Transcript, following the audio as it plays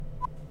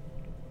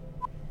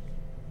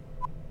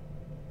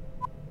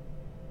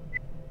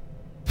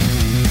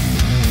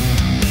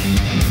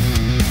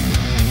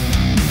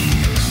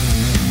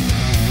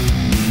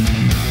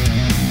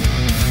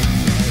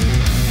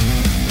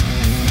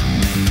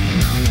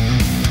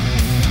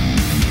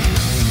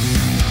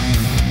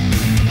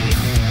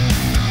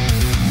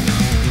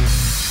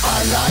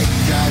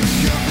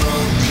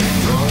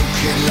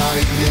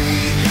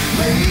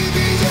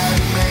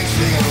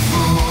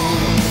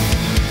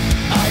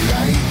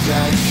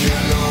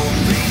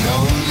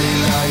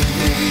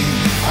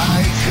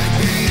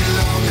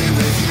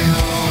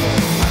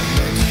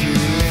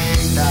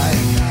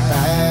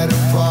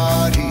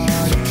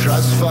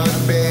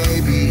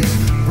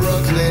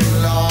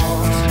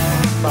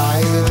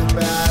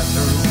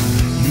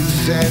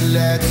said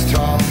let's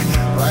talk,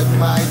 but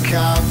my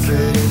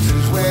confidence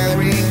is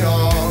wearing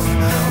off.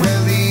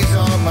 Well, these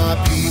are my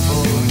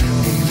people,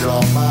 these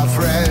are my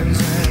friends.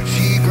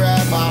 She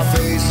grabbed my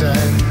face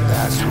and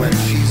that's when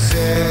she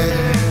said,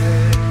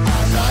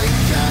 I like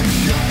that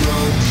you're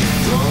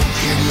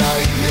broken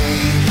like me.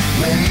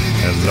 Maybe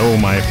hello,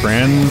 my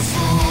friends.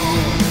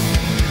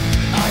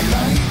 I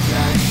like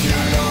that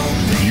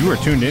you're You are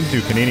tuned into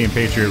Canadian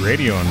Patriot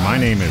Radio, and my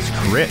name is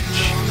Rich.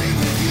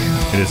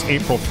 It is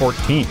April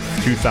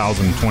 14th,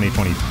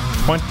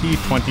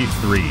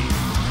 2023. I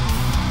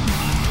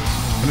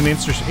have an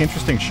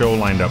interesting show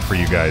lined up for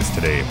you guys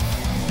today.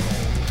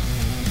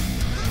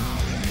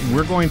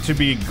 We're going to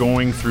be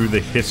going through the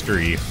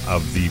history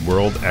of the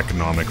World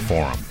Economic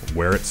Forum,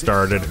 where it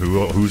started,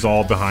 who's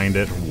all behind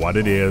it, what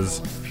it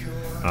is.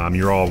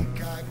 You're all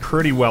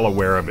pretty well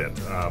aware of it.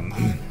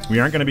 We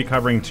aren't going to be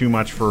covering too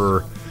much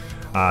for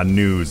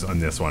news on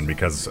this one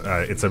because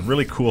it's a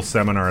really cool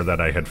seminar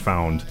that I had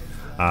found.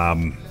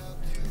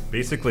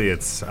 Basically,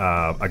 it's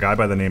a guy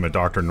by the name of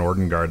Dr.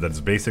 Nordengard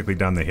that's basically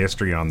done the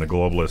history on the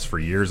globalists for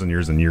years and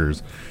years and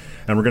years.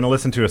 And we're going to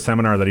listen to a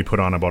seminar that he put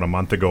on about a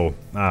month ago,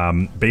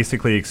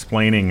 basically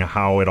explaining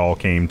how it all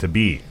came to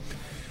be.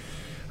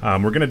 We're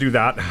going to do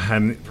that.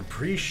 And for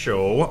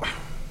pre-show,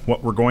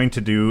 what we're going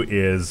to do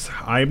is,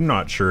 I'm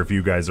not sure if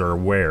you guys are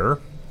aware,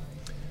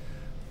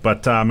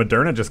 but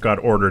Moderna just got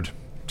ordered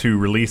to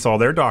release all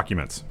their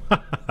documents.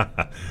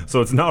 So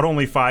it's not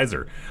only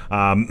Pfizer.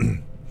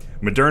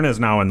 Moderna is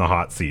now in the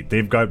hot seat.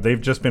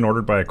 They've just been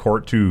ordered by a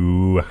court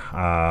to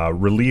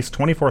release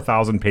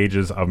 24,000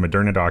 pages of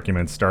Moderna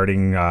documents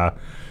starting to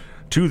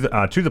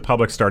the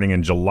public starting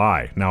in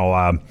July.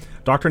 Now,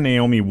 Dr.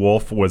 Naomi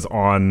Wolf was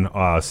on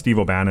Steve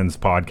O'Bannon's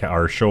podcast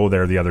or show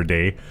there the other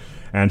day,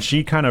 and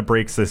she kind of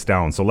breaks this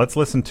down. So let's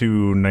listen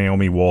to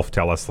Naomi Wolf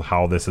tell us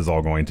how this is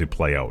all going to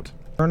play out.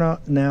 Moderna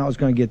now is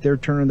going to get their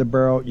turn in the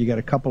barrel. You got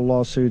a couple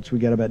lawsuits. We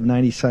got about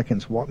 90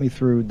 seconds. Walk me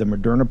through the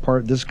Moderna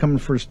part. This is coming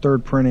for its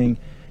third printing.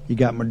 You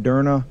got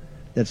Moderna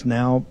that's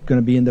now going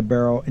to be in the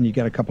barrel, and you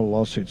got a couple of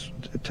lawsuits.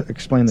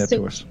 Explain that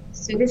to us.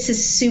 So this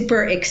is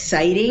super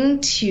exciting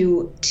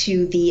to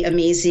the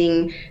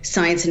amazing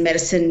science and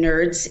medicine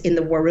nerds in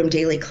the War Room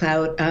Daily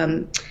Cloud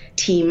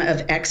team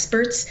of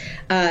experts.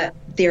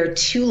 There are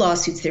two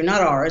lawsuits. They're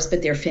not ours,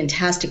 but they're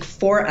fantastic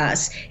for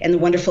us. And the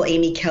wonderful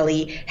Amy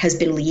Kelly has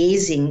been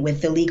liaising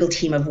with the legal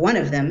team of one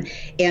of them.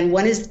 And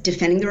one is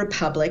defending the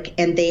Republic,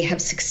 and they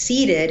have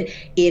succeeded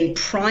in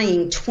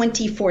prying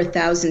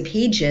 24,000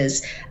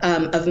 pages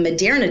of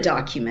Moderna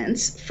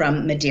documents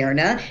from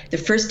Moderna. The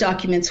first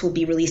documents will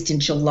be released in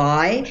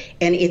July,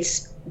 and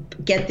it's,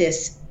 get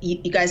this,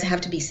 you guys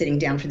have to be sitting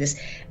down for this,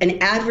 an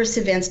adverse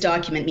events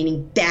document,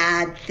 meaning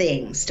bad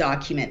things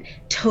document,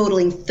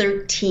 totaling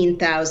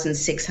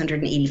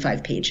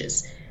 13,685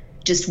 pages.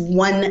 Just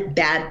one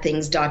bad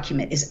things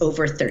document is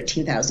over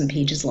 13,000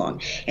 pages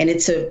long. And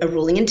it's a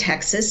ruling in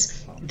Texas.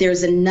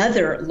 There's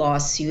another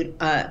lawsuit,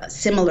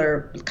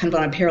 similar, kind of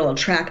on a parallel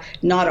track,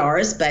 not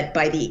ours, but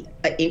by the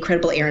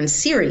incredible Aaron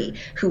Siri,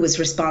 who was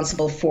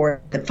responsible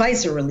for the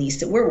Pfizer release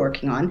that we're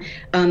working on.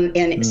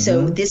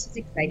 So this is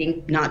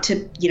exciting, not to,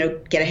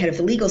 get ahead of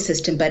the legal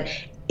system, but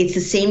it's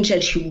the same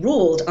judge who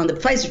ruled on the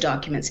Pfizer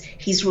documents.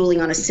 He's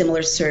ruling on a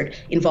similar suit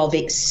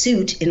involving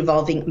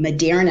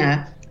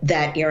Moderna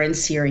that Aaron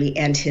Siri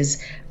and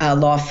his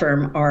law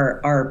firm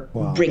are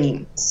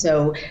bringing.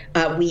 So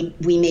we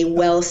may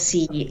well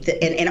see,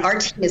 and our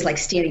team is like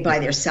standing by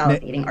there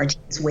salivating. Our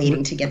team is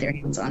waiting to get their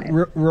hands on it.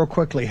 Real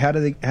quickly, how do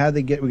they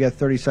get, we got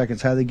 30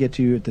 seconds, how do they get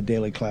to you at the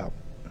Daily Cloud?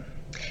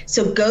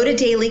 So go to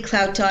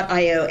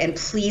dailycloud.io and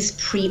please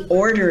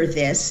pre-order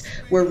this.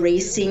 We're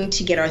racing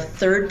to get our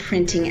third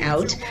printing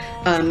out.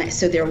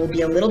 So there will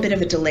be a little bit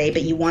of a delay,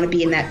 but you want to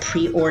be in that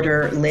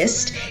pre-order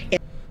list.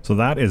 So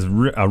that is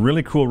a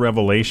really cool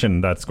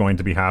revelation that's going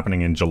to be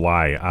happening in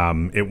July.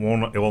 It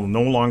will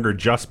no longer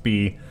just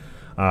be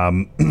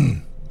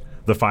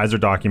the Pfizer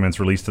documents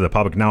released to the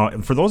public. Now,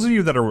 for those of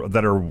you that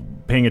are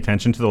paying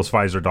attention to those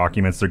Pfizer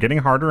documents, they're getting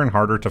harder and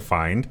harder to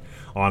find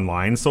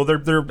online. So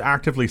they're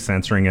actively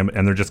censoring them,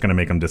 and they're just going to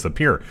make them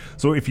disappear.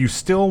 So if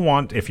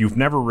you've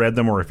never read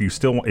them, or if you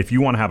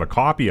want to have a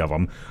copy of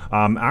them,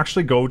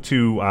 actually go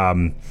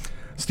to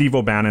Steve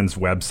O'Bannon's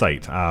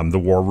website, the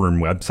War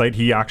Room website.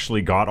 He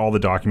actually got all the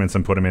documents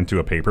and put them into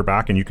a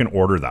paperback, and you can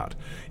order that.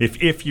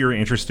 If you're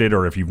interested,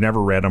 or if you've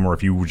never read them, or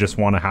if you just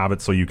want to have it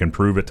so you can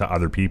prove it to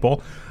other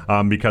people,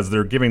 because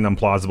they're giving them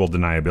plausible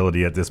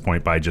deniability at this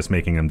point by just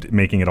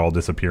making it all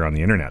disappear on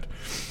the internet.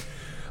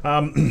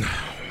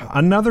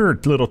 Another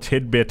little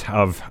tidbit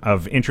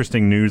of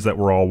interesting news that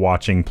we're all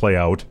watching play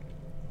out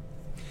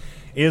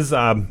is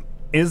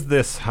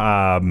this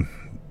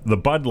the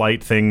Bud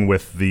Light thing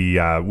with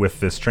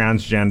this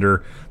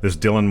transgender, this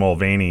Dylan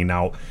Mulvaney.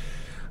 Now,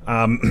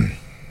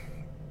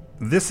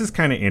 this is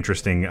kind of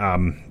interesting.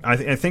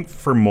 I think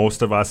for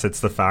most of us,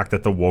 it's the fact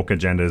that the woke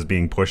agenda is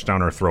being pushed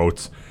down our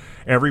throats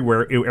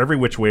everywhere, every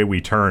which way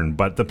we turn.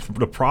 But the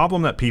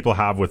problem that people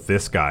have with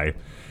this guy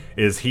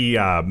is he's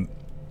a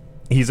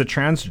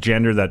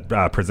transgender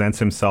that presents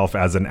himself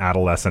as an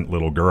adolescent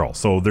little girl.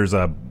 So there's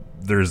a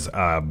there's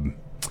a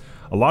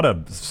lot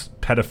of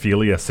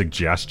pedophilia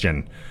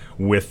suggestion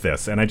with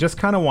this, and I just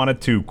kind of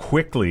wanted to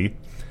quickly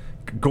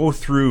go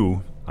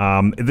through.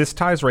 This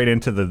ties right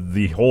into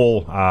the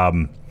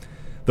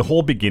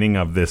whole beginning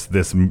of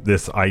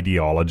this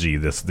ideology,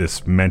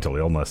 this mental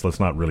illness. Let's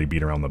not really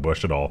beat around the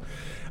bush at all.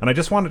 And I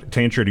just wanted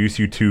to introduce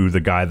you to the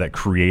guy that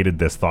created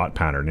this thought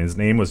pattern. His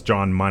name was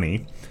John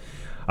Money.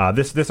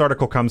 This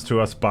article comes to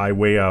us by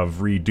way of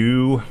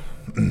Redo,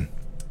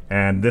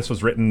 and this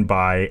was written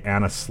by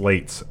Anna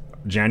Slates,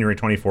 January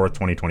 24th,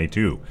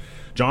 2022.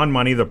 John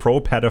Money, the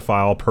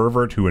pro-pedophile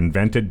pervert who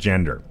invented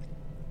gender.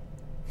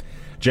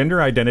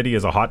 Gender identity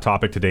is a hot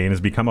topic today and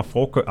has become a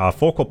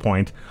focal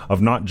point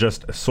of not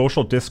just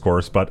social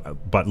discourse,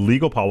 but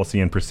legal policy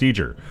and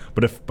procedure.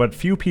 But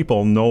few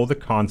people know the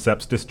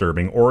concept's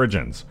disturbing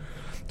origins.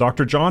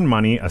 Dr. John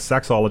Money, a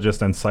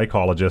sexologist and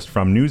psychologist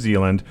from New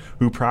Zealand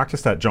who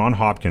practiced at Johns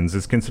Hopkins,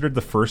 is considered the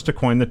first to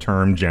coin the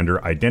term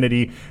gender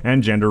identity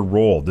and gender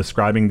role,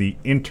 describing the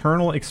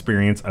internal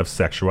experience of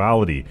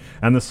sexuality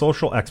and the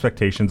social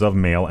expectations of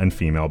male and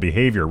female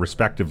behavior,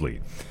 respectively.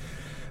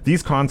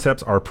 These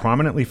concepts are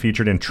prominently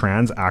featured in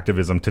trans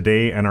activism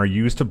today and are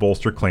used to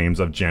bolster claims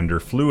of gender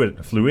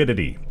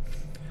fluidity.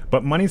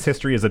 But Money's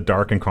history is a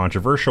dark and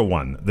controversial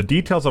one, the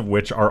details of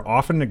which are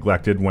often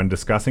neglected when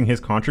discussing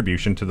his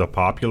contribution to the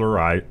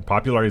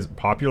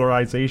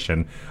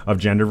popularization of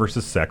gender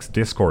versus sex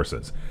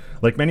discourses.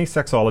 Like many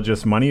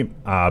sexologists, Money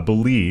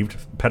believed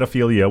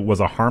pedophilia was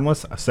a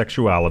harmless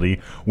sexuality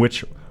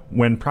which,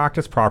 when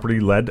practiced properly,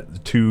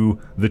 led to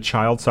the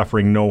child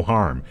suffering no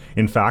harm.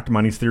 In fact,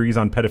 Money's theories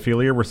on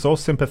pedophilia were so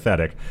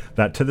sympathetic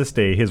that to this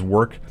day his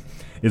work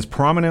is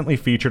prominently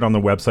featured on the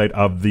website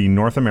of the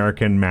North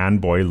American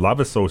Man-Boy Love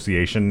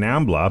Association,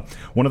 NAMBLA,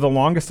 one of the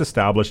longest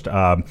established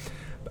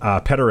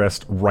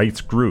pederast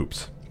rights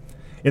groups.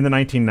 In the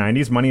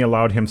 1990s, Money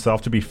allowed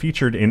himself to be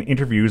featured in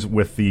interviews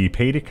with the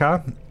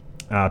Pedica,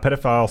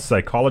 pedophile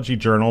psychology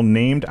journal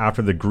named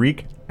after the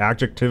Greek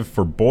adjective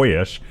for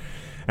boyish,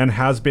 and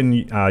has been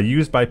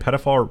used by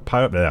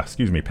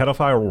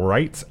pedophile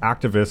rights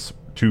activists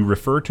to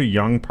refer to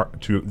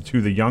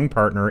to the young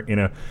partner in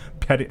a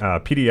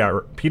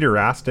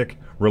pederastic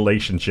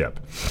relationship.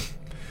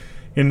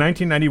 In a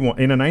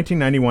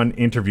 1991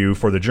 interview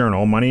for the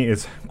journal, Money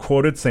is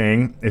quoted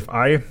saying, "If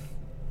I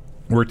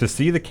were to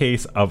see the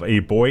case of a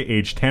boy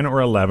aged 10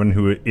 or 11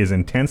 who is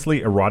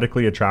intensely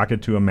erotically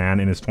attracted to a man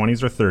in his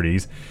 20s or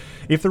 30s,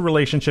 if the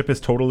relationship is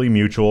totally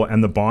mutual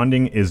and the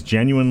bonding is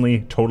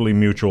genuinely totally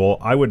mutual,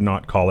 I would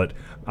not call it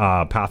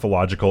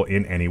pathological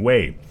in any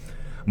way."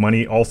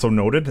 Money also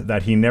noted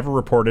that he never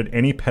reported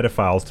any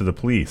pedophiles to the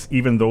police,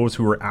 even those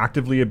who were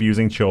actively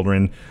abusing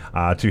children,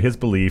 to his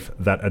belief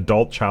that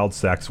adult child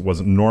sex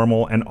was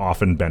normal and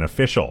often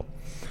beneficial.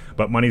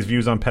 But Money's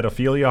views on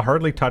pedophilia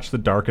hardly touch the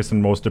darkest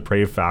and most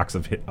depraved facts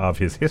of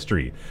his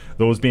history,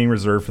 those being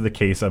reserved for the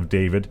case of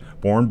David,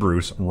 born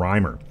Bruce,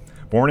 Reimer.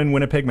 Born in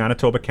Winnipeg,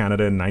 Manitoba,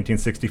 Canada in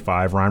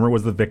 1965, Reimer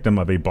was the victim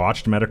of a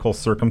botched medical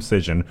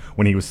circumcision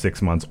when he was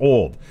 6 months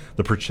old.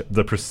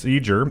 The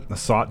procedure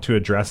sought to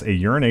address a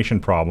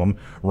urination problem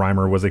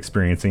Reimer was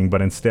experiencing,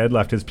 but instead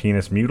left his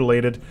penis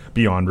mutilated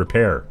beyond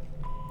repair.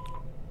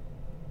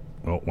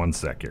 Oh, one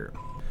sec here.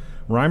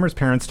 Reimer's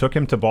parents took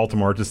him to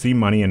Baltimore to see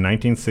Money in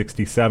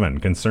 1967,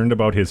 concerned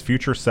about his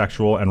future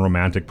sexual and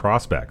romantic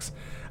prospects.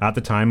 At the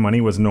time,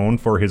 Money was known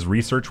for his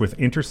research with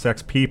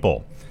intersex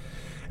people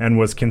and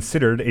was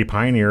considered a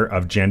pioneer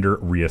of gender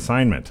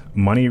reassignment.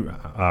 Money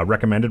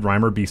recommended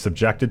Reimer be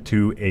subjected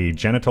to a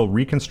genital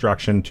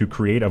reconstruction to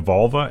create a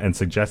vulva and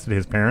suggested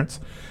his parents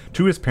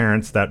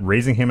that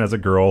raising him as a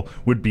girl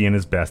would be in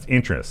his best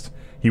interest.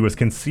 He was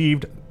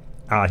convinced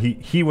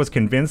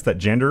that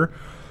gender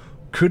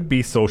could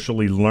be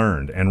socially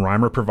learned, and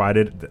Reimer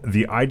provided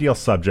the ideal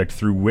subject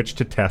through which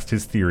to test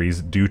his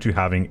theories due to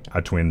having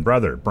a twin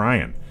brother,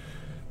 Brian,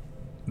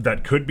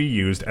 that could be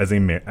used as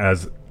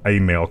a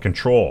male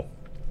control.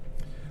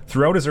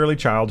 Throughout his early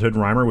childhood,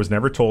 Reimer was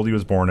never told he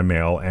was born a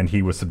male, and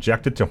he was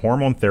subjected to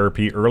hormone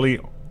therapy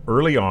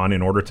early on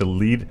in order to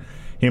lead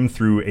him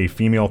through a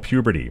female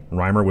puberty.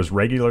 Reimer was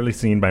regularly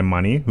seen by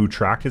Money, who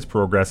tracked his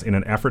progress in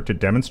an effort to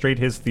demonstrate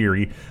his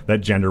theory that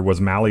gender was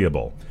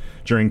malleable.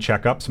 During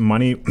checkups,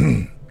 Money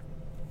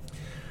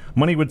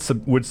would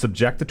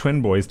subject the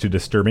twin boys to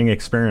disturbing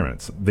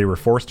experiments. They were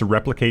forced to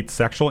replicate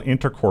sexual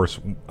intercourse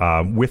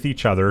with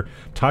each other,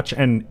 touch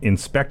and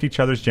inspect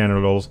each other's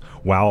genitals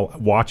while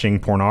watching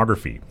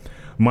pornography.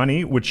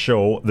 Money would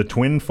show the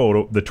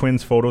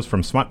twins' photos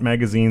from smut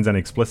magazines and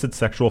explicit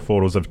sexual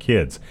photos of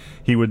kids.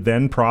 He would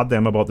then prod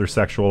them about their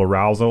sexual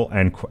arousal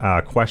and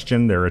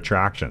question their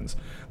attractions.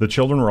 The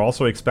children were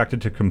also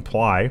expected to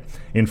comply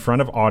in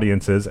front of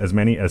audiences, as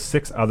many as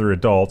 6 other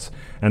adults,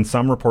 and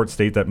some reports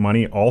state that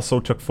Money also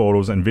took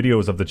photos and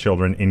videos of the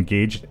children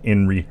engaged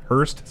in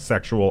rehearsed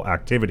sexual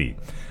activity.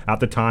 At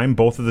the time,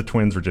 both of the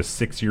twins were just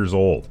 6 years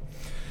old.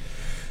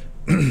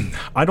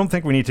 I don't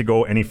think we need to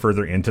go any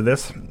further into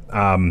this.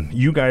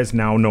 You guys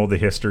now know the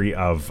history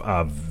of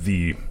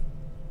the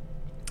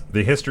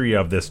the history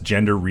of this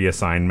gender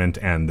reassignment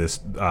and this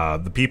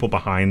the people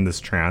behind this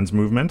trans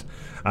movement.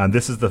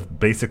 This is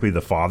basically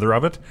the father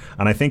of it,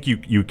 and I think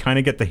you kind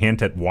of get the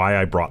hint at why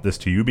I brought this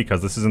to you,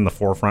 because this is in the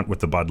forefront with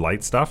the Bud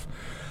Light stuff.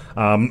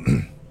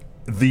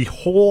 The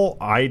whole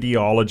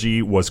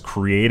ideology was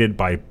created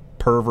by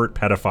pervert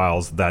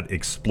pedophiles that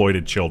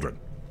exploited children,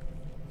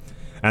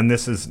 and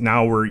this is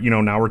now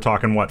we're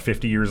talking what,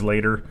 50 years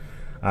later,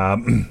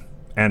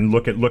 and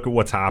look at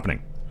what's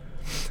happening.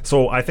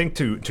 So I think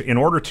in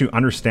order to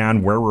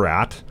understand where we're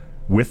at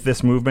with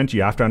this movement,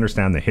 you have to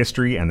understand the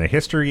history, and the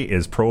history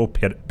is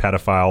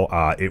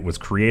pro-pedophile. It was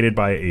created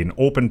by an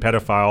open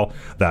pedophile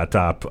that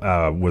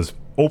was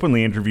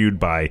openly interviewed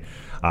by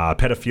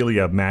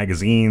pedophilia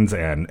magazines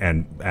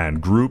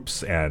and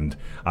groups, and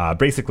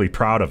basically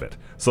proud of it.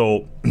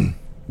 So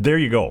there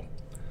you go.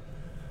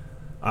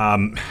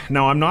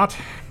 Now, I'm not,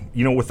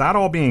 with that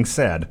all being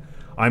said,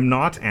 I'm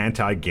not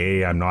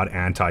anti-gay, I'm not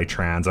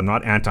anti-trans, I'm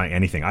not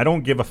anti-anything. I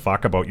don't give a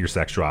fuck about your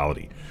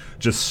sexuality.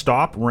 Just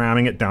stop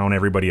ramming it down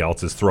everybody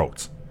else's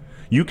throats.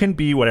 You can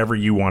be whatever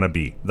you want to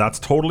be. That's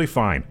totally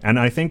fine. And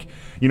I think,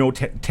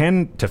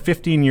 10 to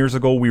 15 years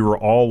ago, we were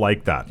all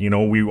like that.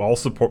 We all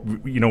support,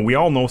 we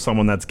all know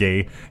someone that's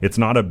gay. It's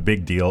not a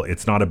big deal.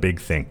 It's not a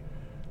big thing.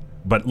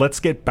 But let's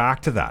get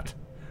back to that.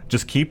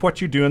 Just keep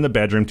what you do in the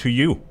bedroom to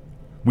you.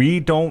 We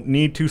don't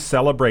need to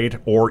celebrate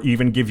or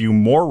even give you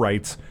more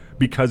rights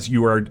because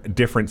you are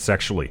different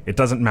sexually. It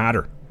doesn't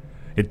matter.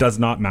 It does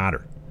not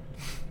matter.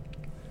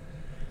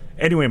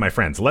 Anyway, my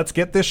friends, let's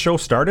get this show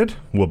started.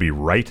 We'll be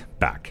right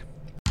back.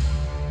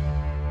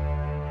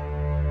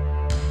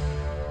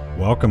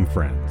 Welcome,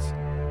 friends,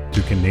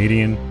 to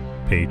Canadian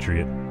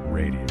Patriot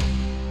Radio,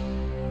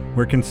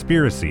 where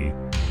conspiracy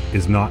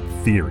is not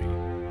theory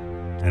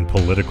and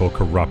political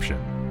corruption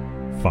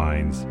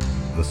finds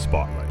the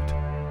spotlight.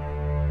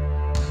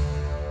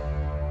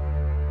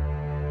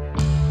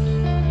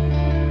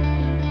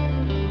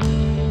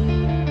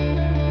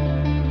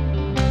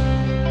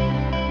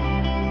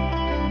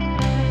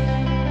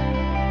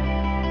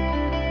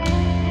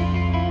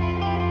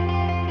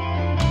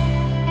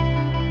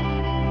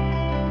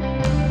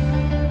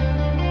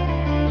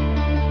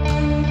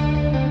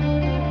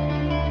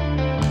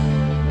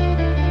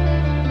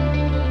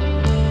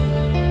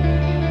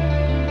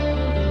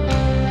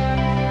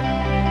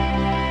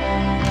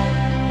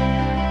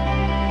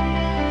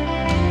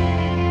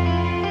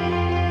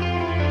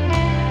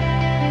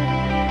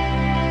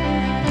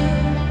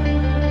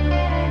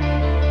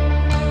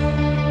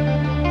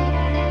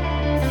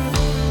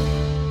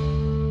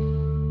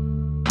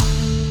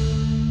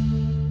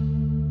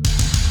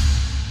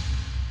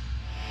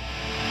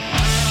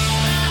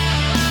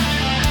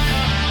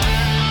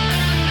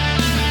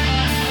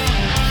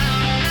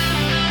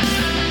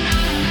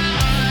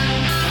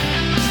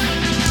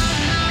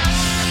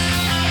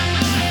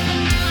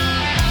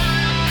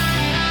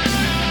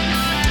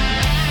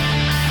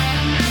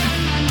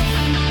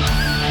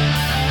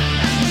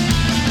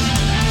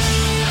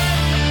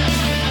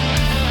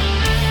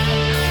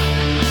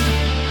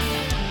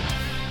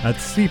 At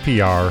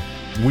CPR,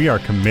 we are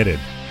committed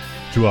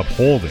to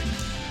upholding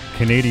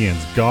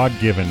Canadians'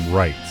 God-given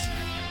rights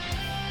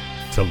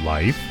to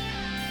life,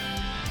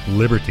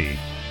 liberty,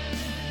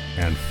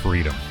 and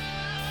freedom.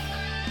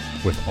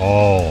 With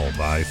all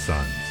thy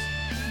sons,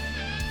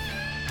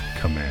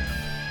 command.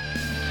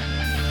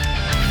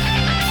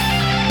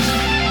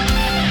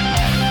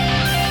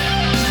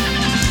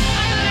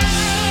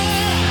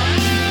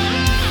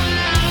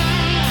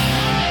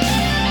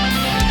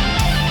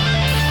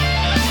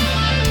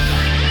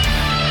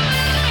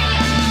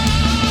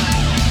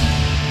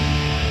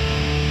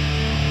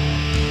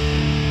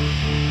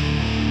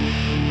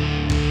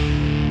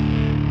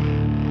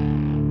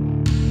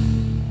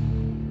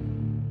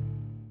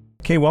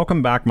 Okay,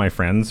 welcome back, my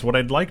friends. What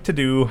I'd like to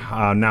do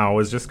now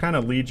is just kind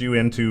of lead you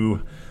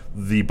into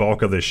the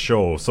bulk of this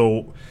show.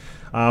 So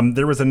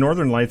there was a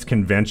Northern Lights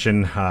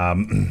convention,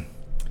 and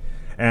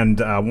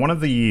one of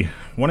the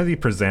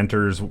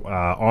presenters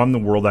on the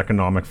World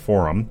Economic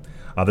Forum,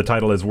 the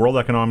title is World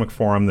Economic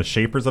Forum, The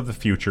Shapers of the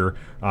Future,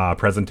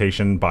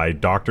 presentation by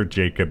Dr.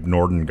 Jacob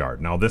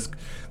Nordengard. Now,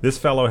 this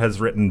fellow has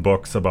written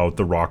books about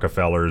the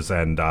Rockefellers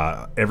and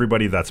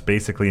everybody that's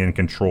basically in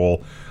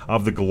control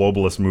of the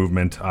globalist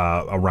movement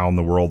around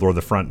the world, or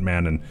the front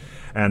men,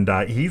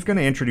 and he's going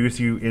to introduce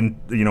you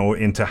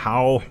into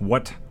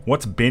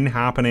what's been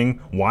happening,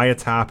 why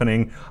it's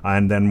happening,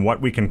 and then what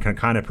we can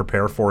kind of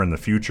prepare for in the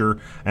future,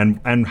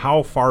 and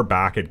how far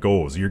back it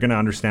goes. You're going to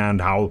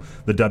understand how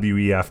the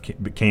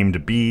WEF came to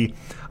be,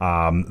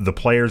 the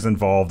players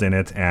involved in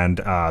it, and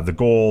the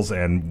goals,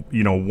 and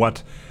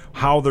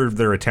how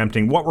they're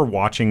attempting, what we're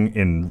watching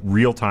in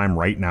real time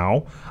right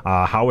now,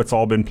 how it's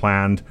all been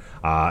planned,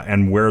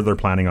 and where they're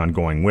planning on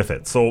going with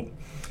it. So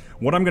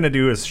what I'm going to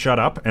do is shut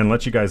up and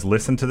let you guys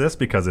listen to this,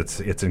 because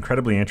it's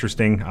incredibly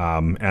interesting,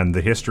 and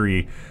the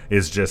history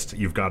is just,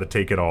 you've got to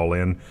take it all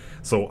in.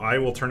 So I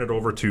will turn it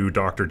over to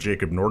Dr.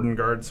 Jacob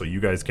Nordengard so you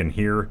guys can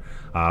hear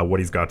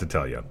what he's got to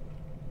tell you.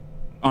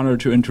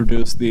 Honored to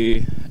introduce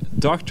the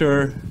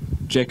Dr.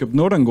 Jacob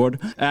Nordengård,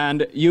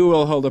 and you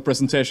will hold a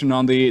presentation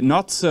on the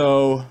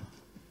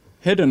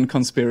not-so-hidden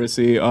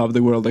conspiracy of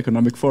the World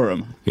Economic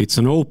Forum. It's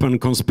an open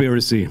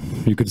conspiracy,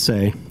 you could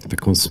say. The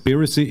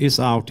conspiracy is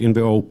out in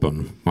the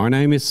open. My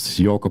name is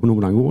Jacob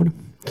Nordengård,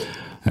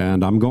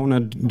 and I'm going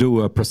to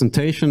do a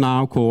presentation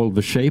now called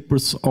The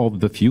Shapers of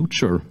the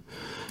Future.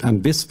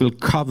 And this will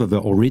cover the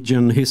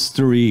origin,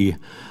 history,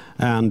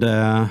 and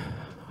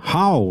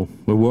how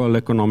the World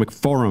Economic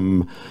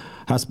Forum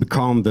has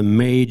become the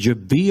major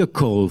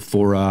vehicle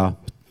for a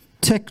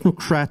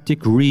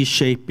technocratic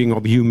reshaping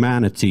of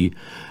humanity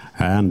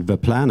and the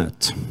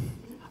planet.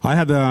 I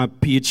have a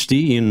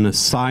PhD in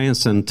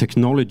Science and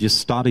Technology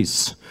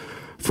Studies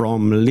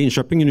from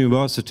Linköping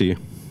University.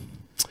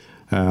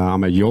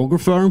 I'm a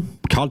geographer,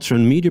 culture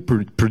and media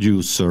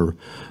producer,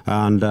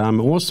 and I'm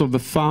also the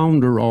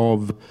founder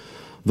of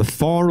the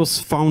Faros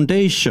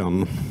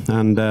Foundation,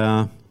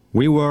 and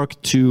we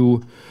work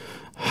to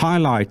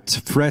highlight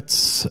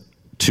threats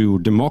to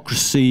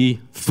democracy,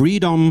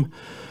 freedom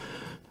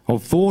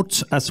of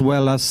thought, as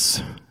well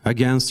as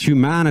against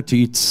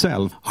humanity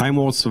itself. I'm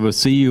also the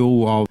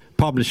CEO of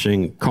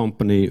publishing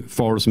company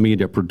Faros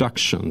Media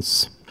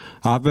Productions.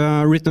 I've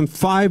written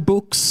 5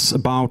 books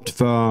about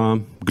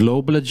the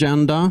global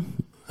agenda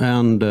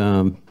and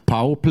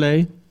power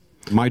play.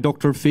 My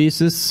doctoral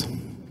thesis,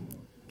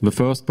 the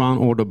first one,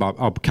 Order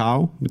of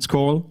Cow, it's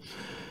called,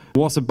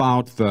 was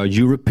about the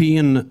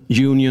European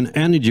Union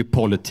energy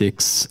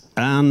politics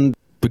and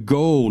the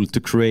goal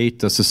to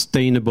create a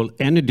sustainable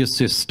energy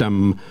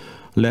system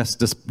less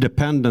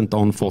dependent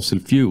on fossil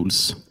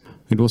fuels.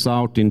 It was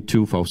out in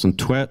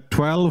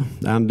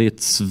 2012, and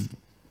it's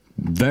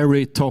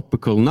very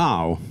topical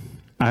now.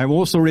 I have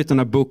also written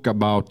a book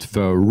about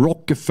the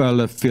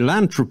Rockefeller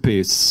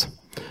philanthropies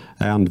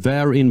and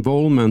their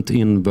involvement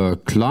in the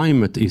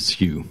climate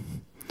issue.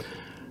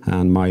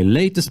 And my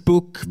latest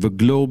book, The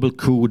Global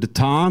Coup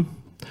d'etat,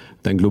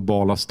 Den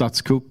globala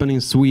statskuppen in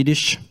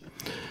Swedish,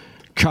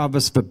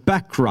 covers the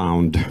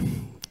background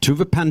to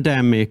the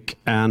pandemic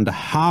and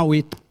how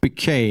it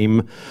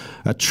became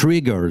a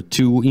trigger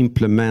to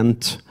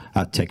implement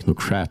a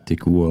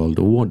technocratic world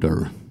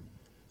order.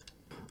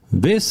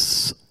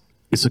 This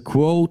is a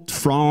quote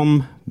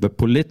from the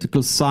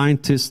political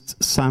scientist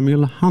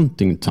Samuel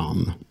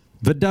Huntington.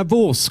 The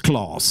Davos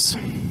class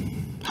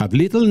have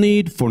little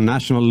need for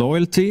national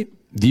loyalty,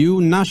 view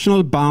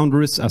national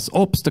boundaries as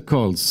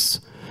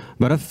obstacles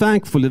that are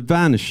thankfully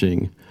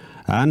vanishing,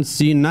 and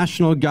see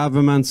national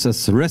governments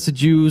as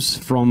residues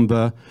from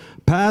the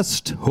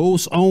past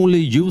whose only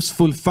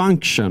useful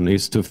function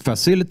is to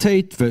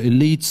facilitate the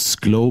elite's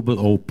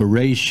global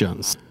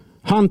operations.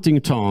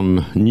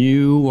 Huntington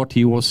knew what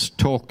he was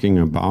talking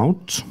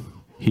about.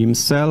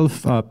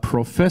 Himself a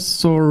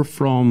professor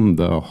from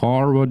the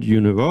Harvard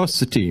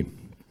University,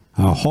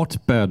 a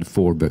hotbed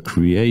for the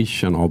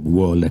creation of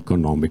World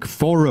Economic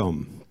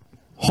Forum.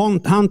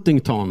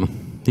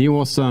 Huntington, he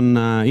was an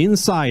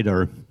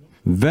insider,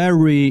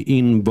 very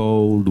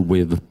involved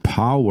with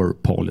power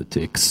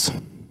politics.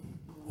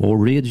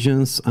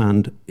 Origins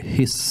and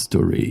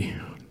history.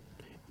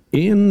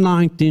 In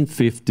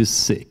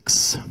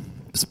 1956,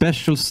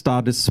 Special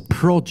Studies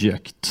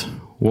Project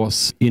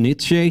was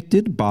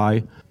initiated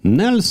by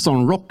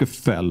Nelson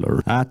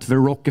Rockefeller at the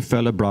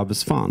Rockefeller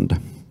Brothers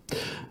Fund.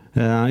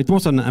 It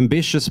was an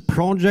ambitious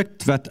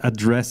project that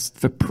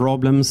addressed the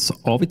problems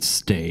of its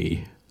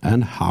day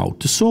and how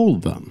to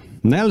solve them.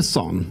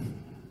 Nelson,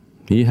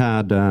 he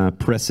had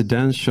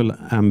presidential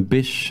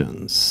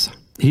ambitions.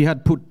 He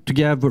had put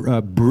together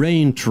a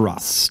brain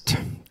trust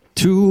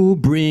to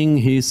bring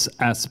his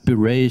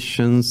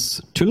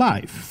aspirations to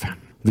life.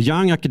 The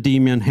young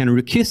academician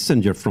Henry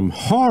Kissinger from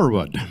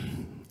Harvard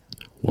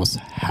was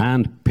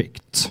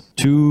handpicked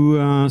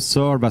to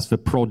serve as the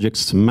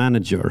project's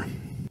manager.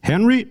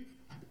 Henry,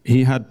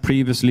 he had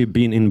previously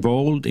been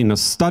involved in a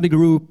study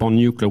group on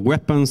nuclear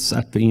weapons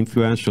at the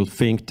influential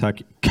think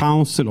tank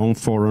Council on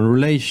Foreign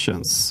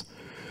Relations,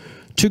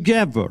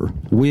 together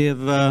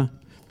with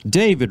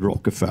David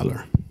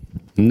Rockefeller,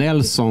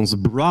 Nelson's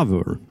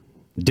brother.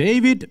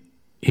 David,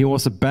 he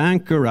was a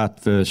banker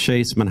at the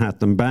Chase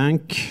Manhattan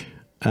Bank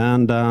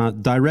and a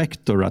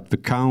director at the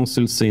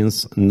Council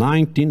since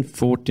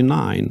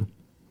 1949.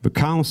 The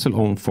Council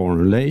on Foreign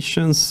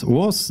Relations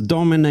was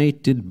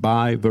dominated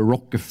by the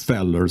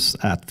Rockefellers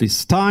at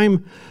this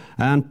time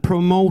and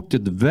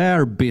promoted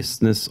their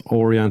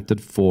business-oriented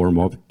form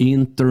of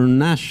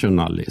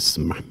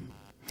internationalism.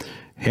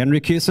 Henry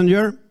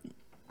Kissinger,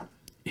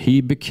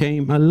 he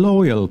became a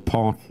loyal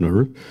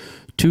partner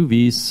to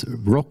these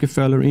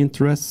Rockefeller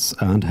interests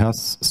and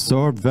has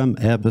served them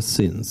ever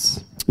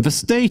since. The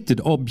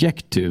stated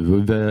objective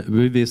with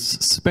this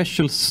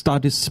Special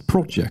Studies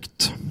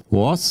Project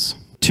was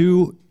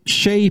to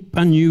shape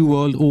a new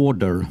world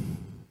order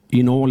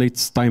in all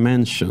its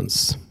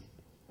dimensions: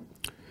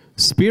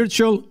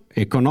 spiritual,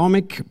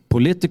 economic,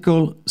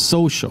 political,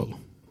 social.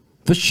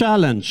 The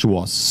challenge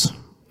was,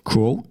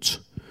 quote,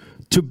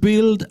 to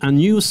build a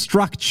new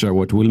structure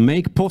that will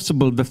make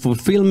possible the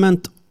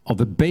fulfillment of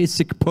the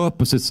basic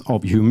purposes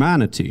of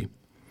humanity,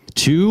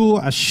 To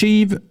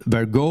achieve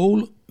their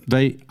goal,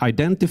 they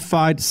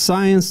identified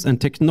science and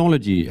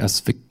technology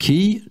as the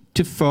key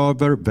to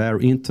further their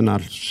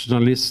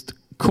internationalist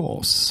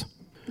cause.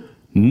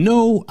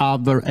 No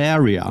other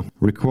area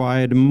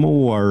required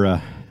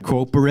more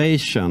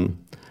cooperation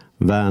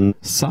than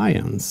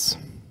science.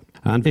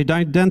 And they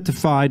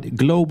identified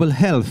global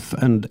health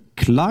and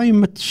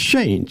climate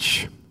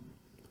change.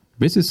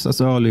 This is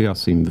as early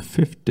as in the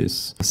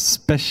 50s.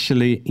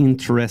 Especially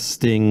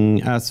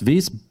interesting as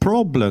these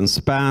problems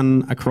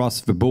span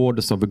across the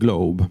borders of the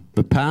globe.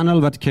 The panel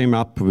that came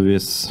up with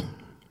this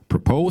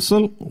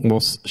proposal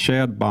was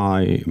chaired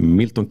by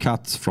Milton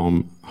Katz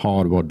from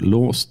Harvard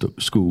Law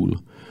School,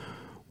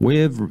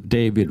 with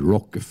David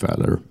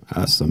Rockefeller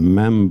as a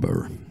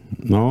member.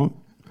 No,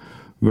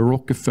 the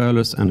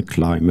Rockefellers and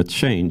climate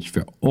change,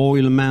 the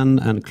oil men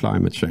and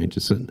climate change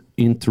is an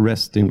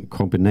interesting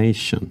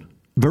combination.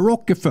 The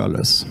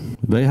Rockefellers,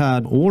 they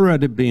had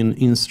already been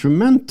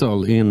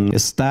instrumental in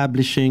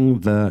establishing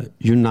the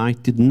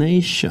United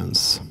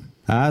Nations,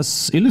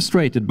 as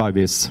illustrated by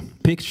this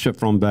picture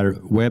from their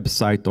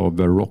website of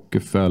the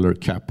Rockefeller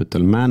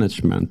Capital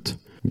Management.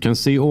 You can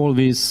see all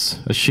these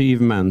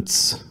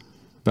achievements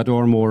that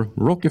are more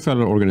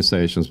Rockefeller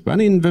organizations.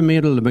 And in the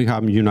middle, we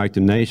have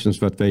United Nations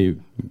that they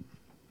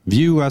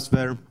view as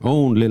their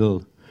own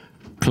little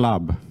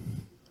club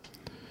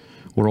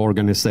or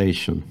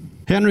organization.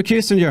 Henry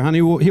Kissinger, and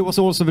he was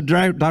also the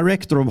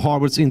director of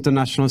Harvard's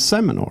International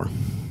Seminar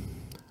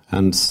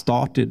and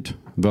started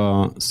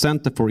the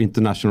Center for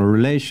International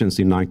Relations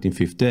in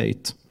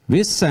 1958.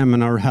 This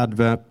seminar had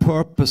the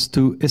purpose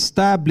to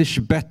establish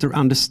better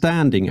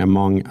understanding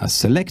among a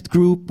select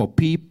group of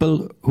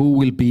people who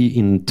will be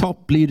in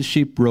top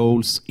leadership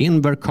roles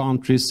in their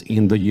countries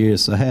in the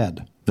years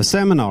ahead. The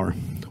seminar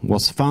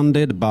was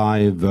funded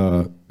by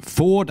the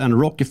Ford and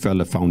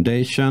Rockefeller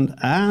Foundation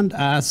and,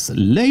 as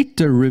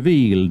later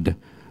revealed,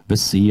 the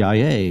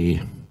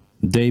CIA.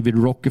 David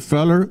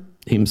Rockefeller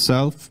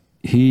himself,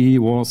 he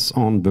was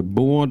on the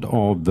board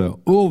of the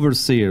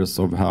overseers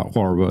of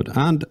Harvard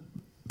and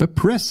the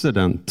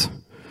president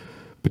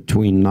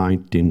between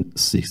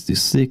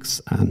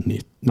 1966 and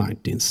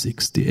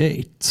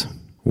 1968.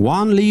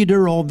 One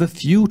leader of the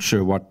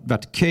future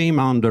that came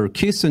under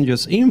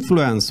Kissinger's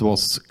influence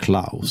was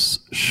Klaus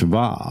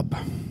Schwab,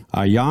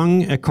 a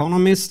young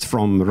economist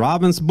from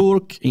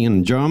Ravensburg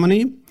in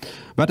Germany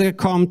that had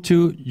come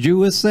to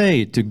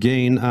USA to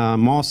gain a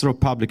Master of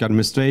Public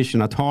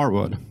Administration at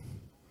Harvard.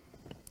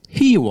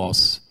 He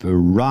was the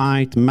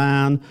right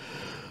man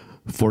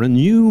for a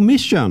new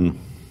mission: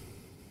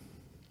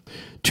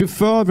 to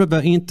further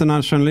the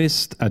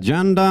internationalist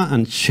agenda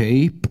and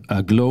shape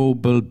a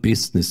global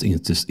business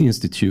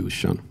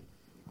institution.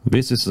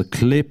 This is a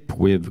clip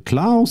with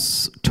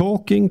Klaus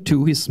talking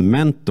to his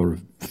mentor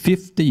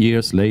 50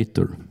 years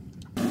later.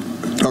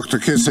 Dr.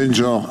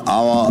 Kissinger,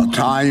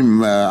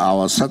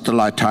 our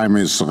satellite time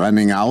is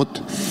running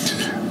out.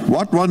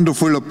 What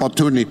wonderful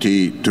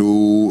opportunity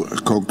to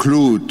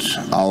conclude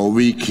our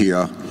week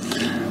here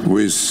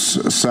with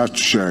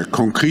such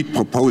concrete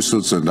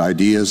proposals and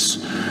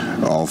ideas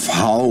of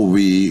how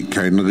we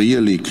can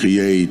really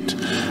create,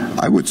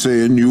 I would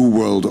say, a new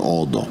world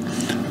order.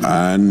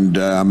 And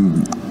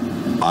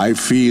I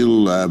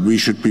feel we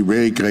should be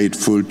very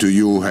grateful to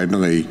you,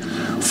 Henry,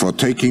 for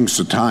taking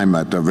the time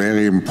at a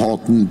very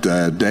important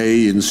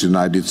day in the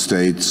United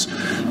States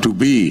to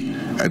be,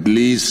 at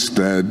least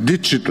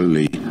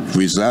digitally,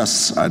 with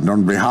us. And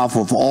on behalf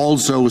of all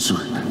those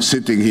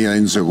sitting here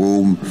in the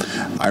room,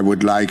 I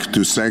would like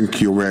to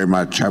thank you very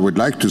much. I would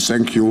like to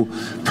thank you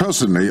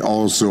personally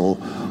also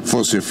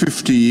for the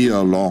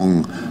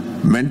 50-year-long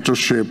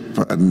mentorship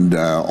and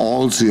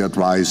all the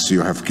advice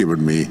you have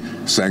given me.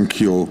 Thank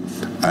you,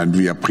 and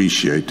we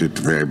appreciate it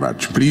very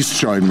much. Please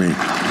join me.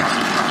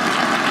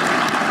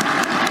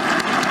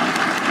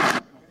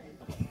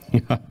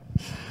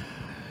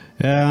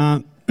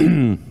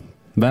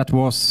 That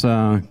was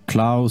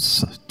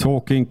Klaus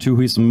talking to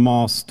his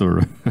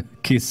master,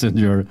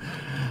 Kissinger.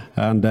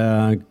 And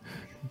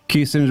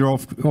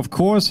Kissinger, of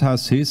course,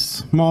 has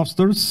his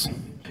masters.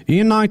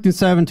 In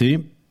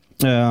 1970,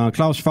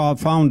 Klaus Schwab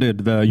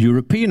founded the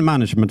European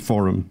Management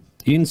Forum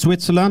in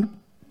Switzerland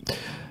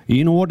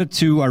in order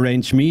to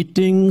arrange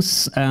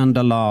meetings and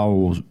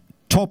allow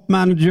top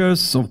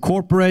managers of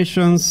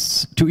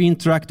corporations to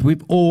interact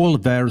with all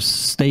their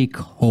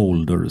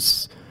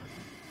stakeholders.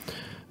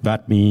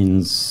 That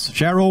means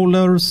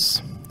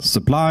shareholders,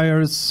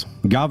 suppliers,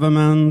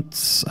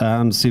 governments,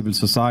 and civil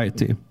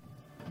society.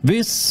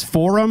 This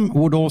forum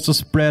would also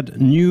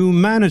spread new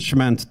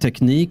management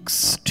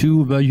techniques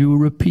to the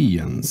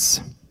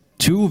Europeans.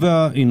 To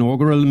the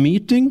inaugural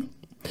meeting,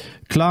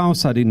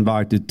 Klaus had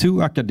invited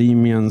two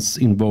academians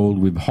involved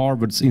with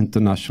Harvard's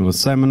International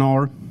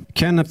Seminar,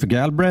 Kenneth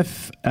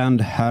Galbraith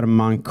and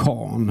Herman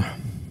Kahn.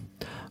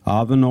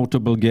 Other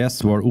notable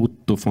guests were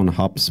Otto von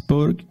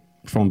Habsburg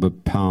from the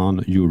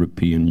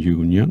Pan-European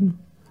Union.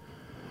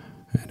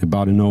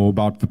 Anybody know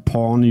about the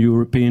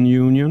Pan-European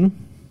Union?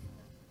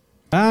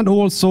 And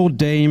also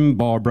Dame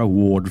Barbara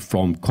Ward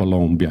from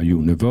Columbia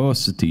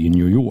University in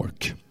New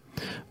York.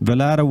 The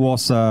latter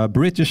was a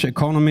British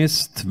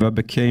economist that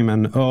became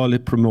an early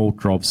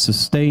promoter of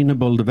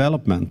sustainable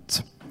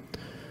development.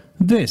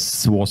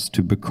 This was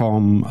to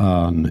become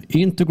an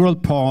integral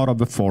part of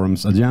the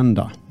forum's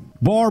agenda.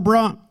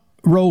 Barbara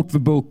wrote the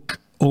book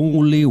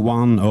Only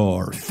One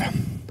Earth,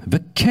 the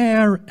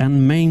care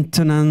and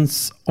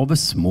maintenance of a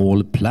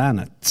small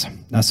planet,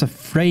 as a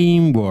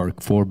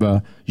framework for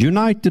the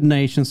United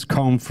Nations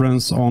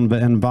Conference on the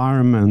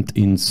Environment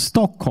in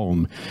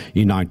Stockholm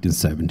in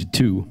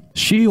 1972.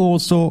 She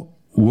also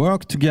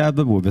worked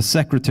together with the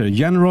Secretary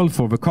General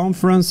for the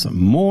conference,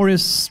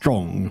 Maurice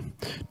Strong,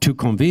 to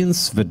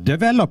convince the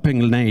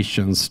developing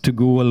nations to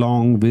go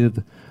along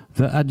with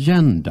the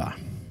agenda.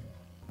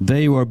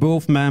 They were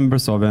both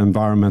members of the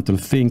environmental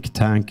think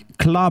tank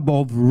Club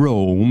of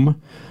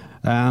Rome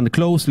and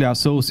closely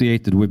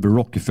associated with the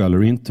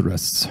Rockefeller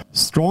interests.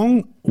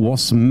 Strong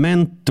was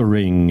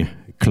mentoring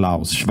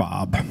Klaus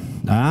Schwab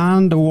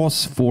and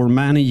was for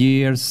many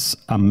years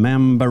a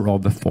member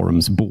of the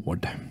forum's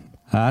board.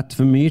 At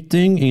the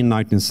meeting in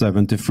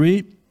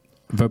 1973,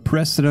 the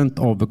president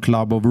of the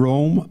Club of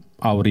Rome,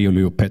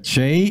 Aurelio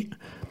Peccei,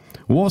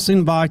 was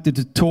invited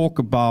to talk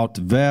about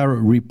their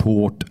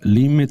report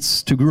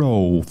Limits to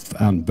Growth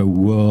and the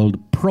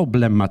World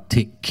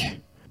Problematic.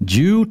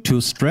 Due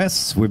to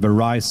stress with a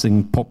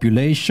rising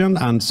population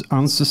and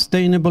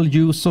unsustainable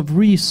use of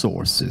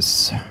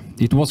resources,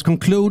 it was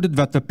concluded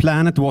that the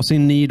planet was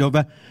in need of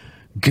a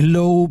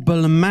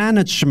global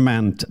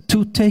management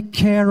to take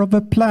care of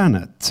the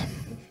planet.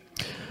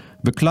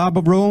 The Club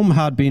of Rome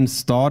had been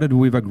started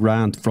with a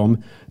grant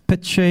from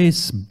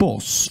Peccei's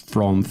boss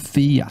from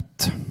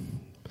Fiat,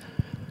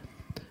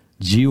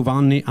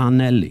 Giovanni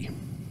Anelli,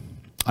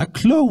 a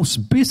close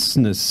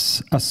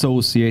business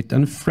associate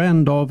and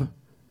friend of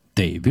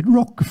David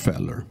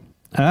Rockefeller.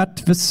 At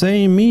the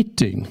same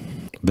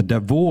meeting, the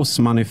Davos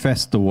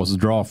Manifesto was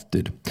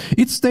drafted.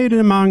 It stated,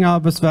 among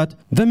others, that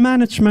the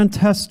management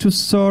has to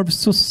serve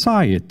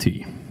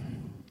society.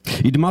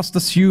 It must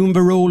assume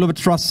the role of a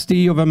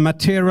trustee of a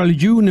material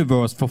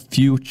universe for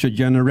future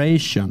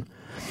generation.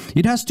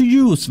 It has to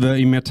use the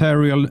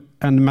immaterial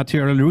and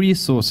material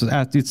resources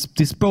at its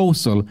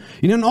disposal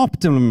in an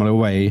optimal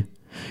way.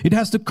 It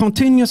has to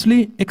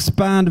continuously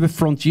expand the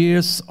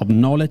frontiers of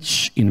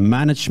knowledge in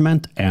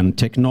management and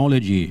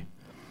technology.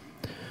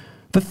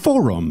 The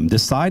forum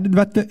decided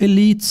that the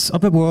elites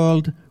of the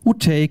world would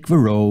take the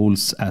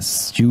roles as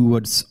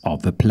stewards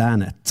of the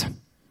planet.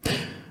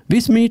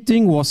 This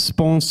meeting was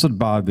sponsored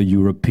by the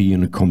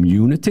European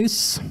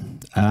Communities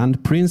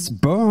and Prince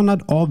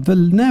Bernhard of the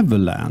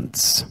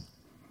Netherlands.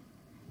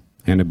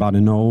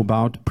 Anybody know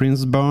about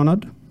Prince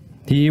Bernhard?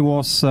 He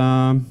was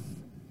the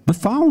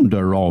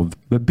founder of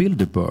the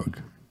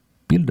Bilderberg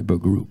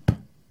Group.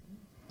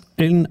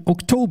 In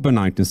October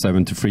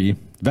 1973,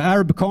 the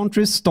Arab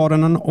countries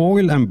started an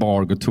oil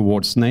embargo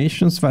towards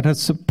nations that had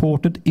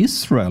supported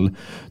Israel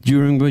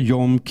during the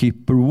Yom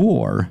Kippur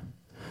War.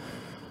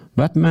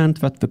 That meant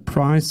that the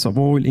price of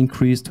oil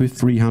increased with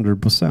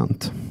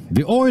 300%.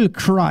 The oil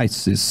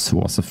crisis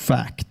was a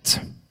fact.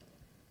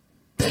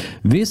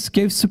 This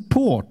gave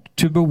support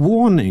to the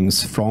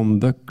warnings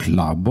from the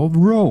Club of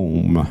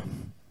Rome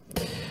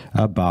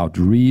about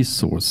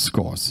resource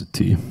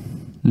scarcity.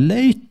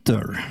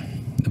 Later,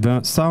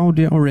 the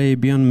Saudi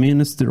Arabian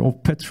Minister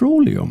of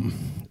Petroleum,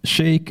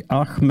 Sheikh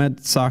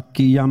Ahmed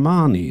Zaki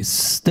Yamani,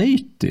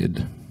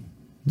 stated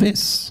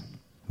this,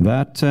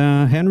 that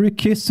Henry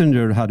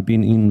Kissinger had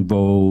been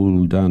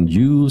involved and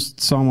used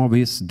some of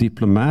his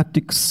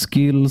diplomatic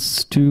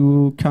skills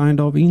to kind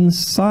of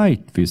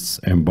incite this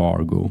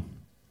embargo.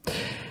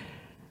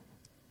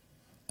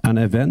 An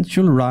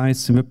eventual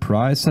rise in the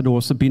price had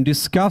also been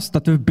discussed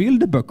at the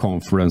Bilderberg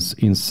conference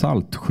in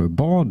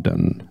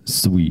Saltsjöbaden,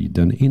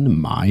 Sweden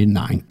in May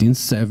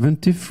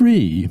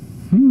 1973.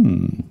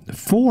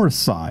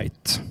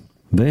 Foresight.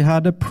 They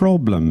had a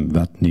problem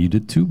that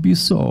needed to be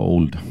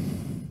solved.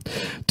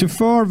 To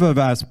further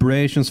the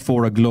aspirations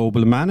for a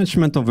global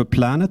management of the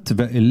planet,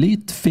 the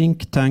elite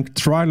think tank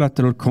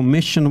Trilateral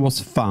Commission was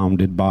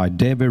founded by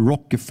David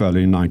Rockefeller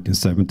in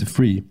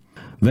 1973.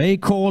 They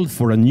called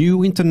for a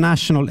new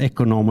international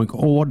economic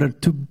order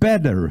to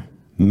better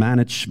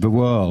manage the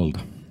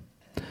world.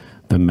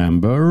 The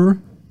member,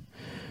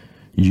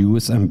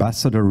 US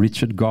Ambassador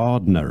Richard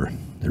Gardner,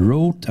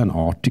 wrote an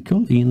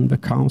article in the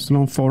Council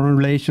on Foreign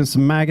Relations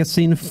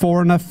magazine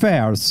Foreign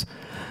Affairs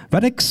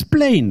that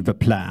explained the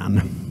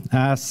plan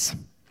as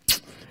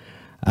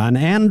an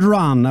end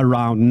run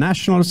around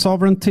national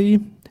sovereignty.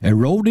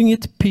 Eroding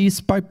it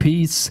piece by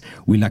piece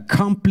will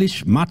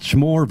accomplish much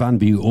more than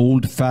the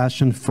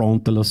old-fashioned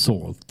frontal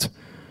assault.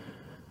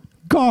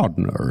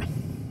 Gardner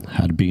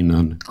had been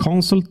a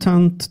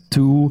consultant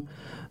to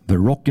the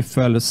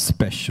Rockefeller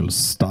Special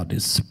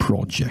Studies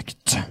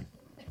Project.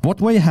 What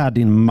we had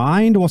in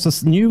mind was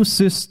a new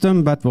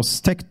system that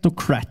was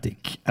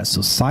technocratic, a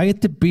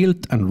society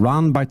built and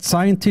run by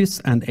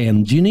scientists and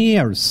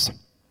engineers.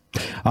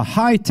 A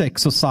high-tech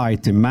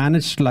society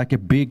managed like a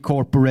big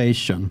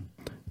corporation.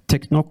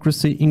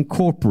 Technocracy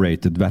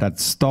Incorporated, that had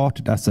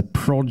started as a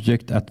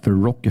project at the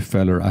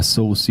Rockefeller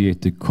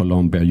Associated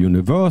Columbia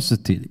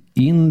University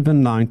in the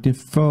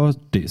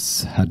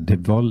 1930s, had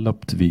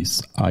developed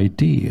these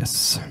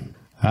ideas.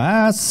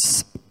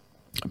 As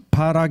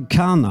Parag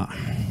Khanna,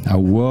 a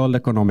World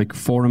Economic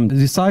Forum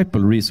disciple,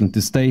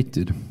 recently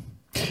stated,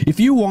 "If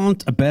you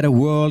want a better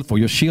world for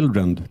your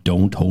children,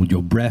 don't hold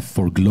your breath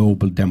for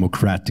global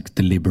democratic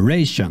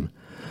deliberation.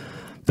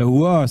 The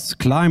worse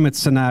climate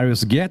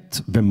scenarios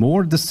get, the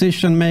more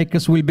decision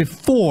makers will be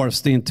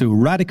forced into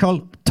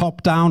radical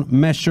top-down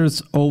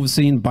measures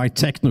overseen by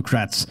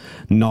technocrats,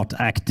 not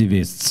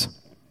activists."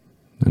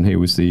 And here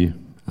we see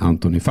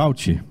Anthony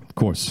Fauci, of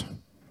course.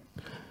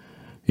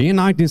 In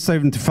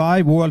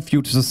 1975, World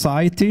Future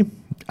Society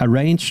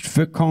arranged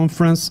the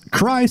conference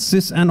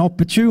Crisis and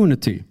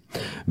Opportunity,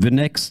 the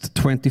next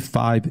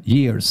 25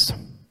 years.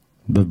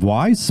 The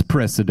vice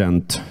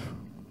president,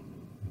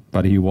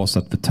 but he was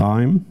at the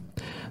time,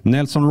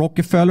 Nelson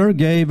Rockefeller,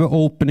 gave an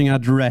opening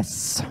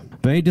address.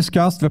 They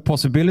discussed the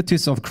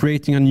possibilities of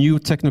creating a new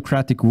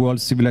technocratic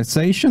world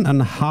civilization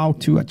and how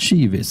to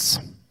achieve this.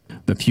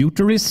 The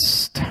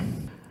futurist,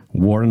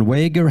 Warren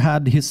Wager,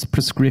 had his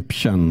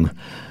prescription.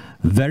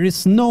 There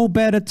is no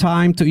better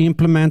time to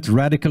implement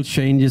radical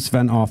changes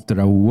than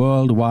after a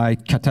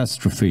worldwide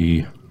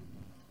catastrophe.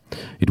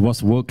 It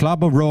was World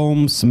Club of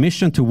Rome's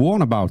mission to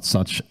warn about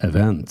such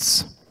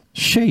events,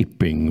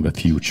 shaping the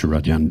future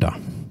agenda.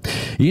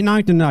 In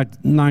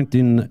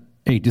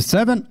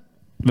 1987,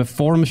 the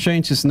forum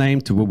changed its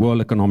name to the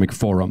World Economic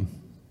Forum.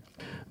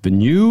 The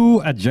new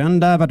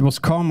agenda that was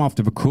come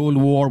after the Cold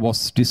War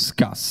was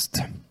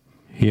discussed.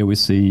 Here we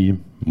see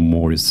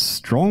Maurice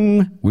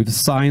Strong with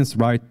science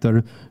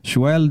writer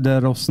Joël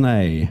de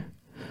Rosnay.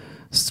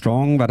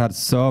 Strong, that had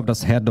served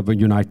as head of the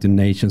United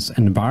Nations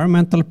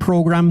Environmental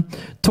Program,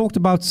 talked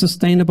about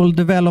sustainable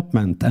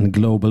development and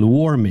global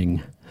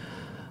warming.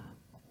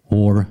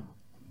 Or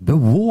the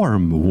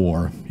warm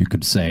war, you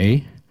could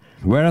say.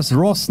 Whereas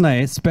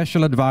Rosnay,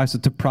 special advisor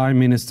to Prime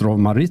Minister of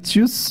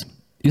Mauritius,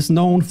 is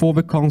known for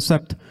the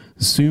concept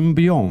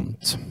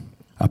symbiont,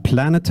 a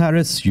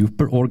planetary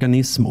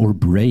superorganism or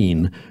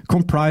brain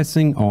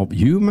comprising of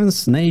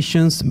humans,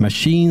 nations,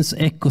 machines,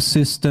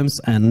 ecosystems,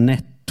 and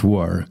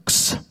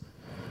networks.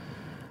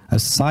 A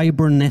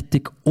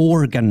cybernetic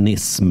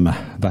organism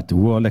that the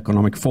World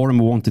Economic Forum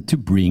wanted to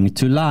bring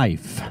to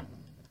life.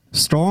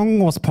 Strong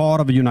was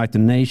part of the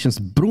United Nations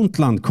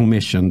Brundtland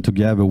Commission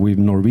together with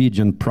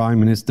Norwegian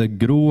Prime Minister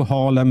Gro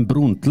Harlem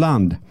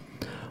Brundtland.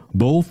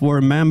 Both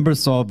were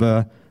members of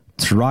the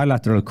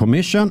Trilateral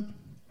Commission.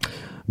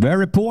 Their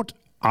report,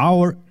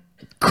 Our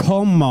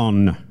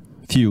Common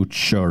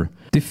Future,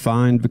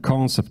 defined the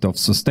concept of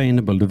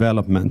sustainable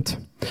development.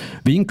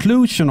 The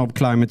inclusion of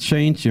climate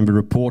change in the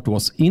report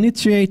was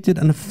initiated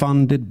and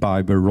funded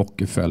by the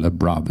Rockefeller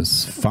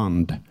Brothers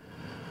Fund.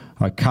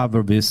 I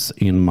cover this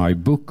in my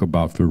book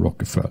about the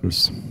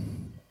Rockefellers.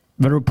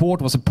 The report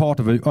was a part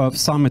of a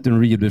summit in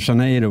Rio de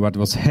Janeiro that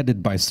was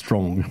headed by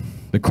Strong.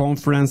 The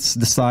conference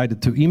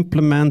decided to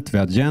implement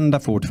the agenda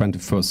for the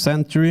 21st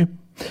century,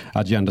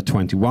 Agenda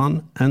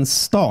 21, and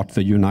start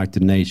the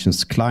United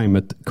Nations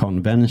Climate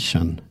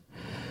Convention.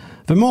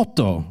 The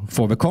motto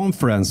for the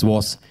conference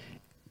was,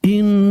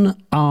 "In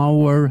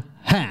our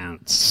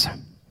hands."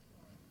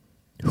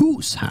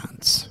 Whose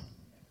hands?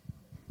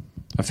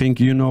 I think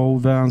you know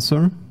the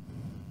answer.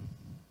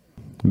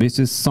 This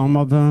is some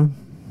of the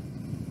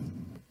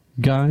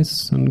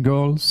guys and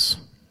girls.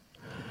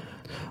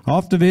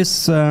 After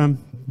this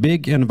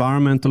big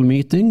environmental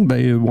meeting,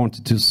 they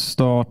wanted to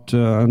start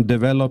and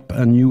develop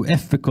a new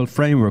ethical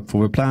framework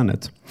for the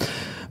planet.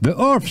 The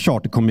Earth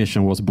Charter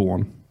Commission was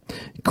born.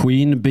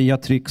 Queen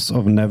Beatrix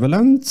of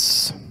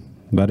Netherlands,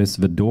 that is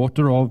the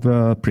daughter of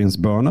Prince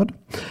Bernhard,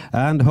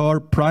 and her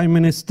Prime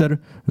Minister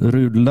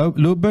Ruud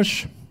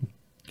Lubbers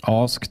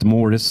asked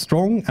Maurice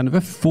Strong and the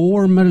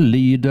former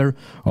leader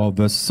of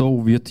the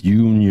Soviet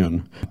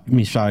Union,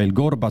 Mikhail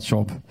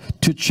Gorbachev,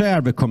 to chair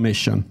the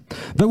commission.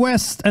 The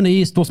West and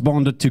East was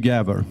bonded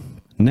together.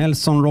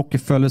 Nelson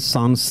Rockefeller's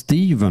son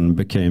Stephen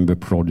became the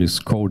project's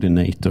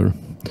coordinator.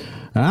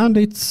 And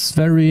it's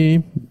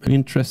very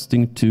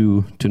interesting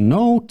to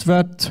note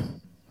that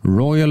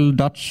Royal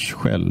Dutch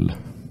Shell,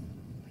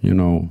 you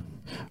know,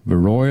 the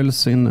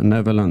royals in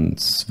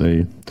Netherlands,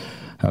 they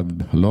have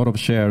a lot of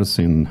shares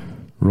in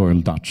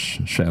Royal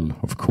Dutch Shell,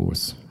 of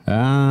course,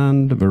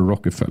 and the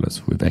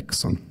Rockefellers with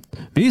Exxon.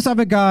 These are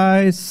the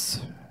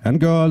guys and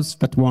girls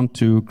that want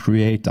to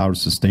create our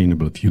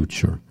sustainable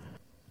future.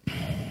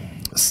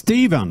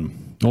 Stephen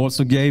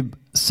also gave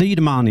seed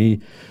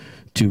money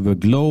to the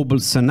Global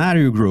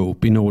Scenario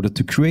Group in order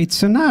to create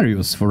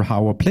scenarios for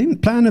how a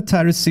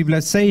planetary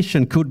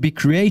civilization could be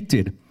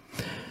created.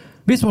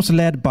 This was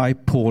led by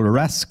Paul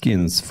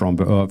Raskins from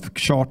the Earth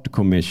Charter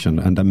Commission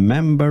and a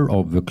member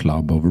of the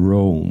Club of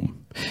Rome.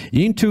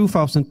 In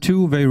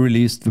 2002, they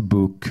released the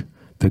book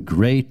The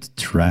Great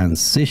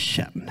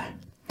Transition.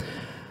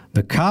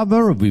 The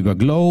cover with a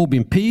globe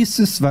in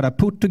pieces that are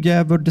put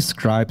together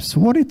describes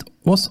what it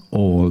was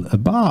all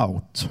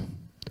about.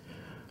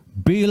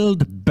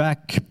 Build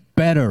back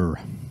better.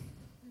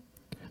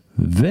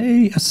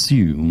 They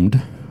assumed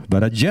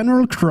that a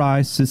general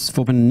crisis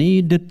for the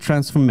needed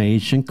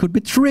transformation could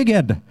be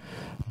triggered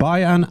by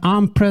an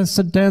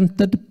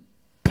unprecedented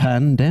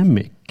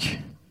pandemic.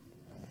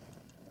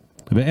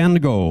 The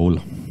end goal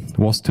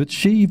was to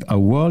achieve a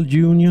world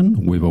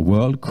union with a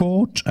world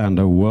court and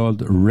a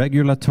world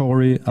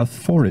regulatory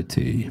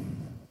authority.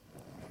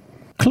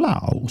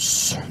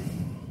 Klaus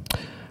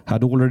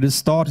had already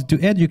started to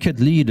educate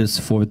leaders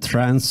for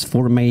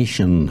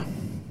transformation.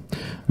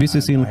 This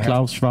is in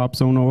Klaus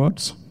Schwab's own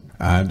words.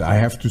 And I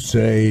have to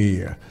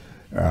say,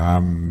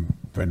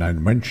 when I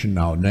mention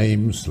now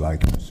names like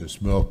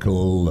Mrs.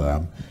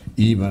 Merkel,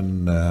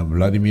 even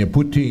Vladimir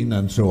Putin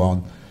and so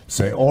on,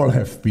 they all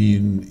have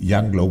been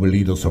young global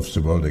leaders of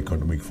the World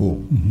Economic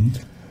Forum. Mm-hmm.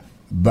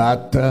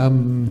 But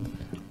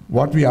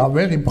what we are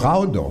very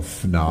proud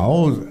of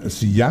now,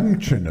 the young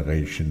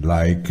generation,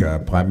 like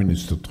Prime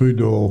Minister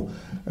Trudeau,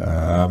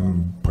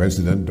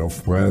 President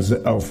of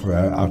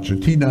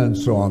Argentina and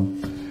so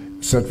on,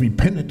 that we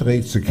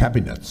penetrate the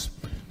cabinets.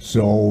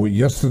 So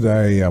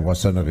yesterday I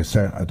was at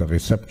a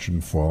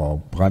reception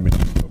for Prime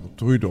Minister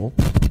Trudeau,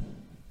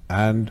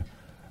 and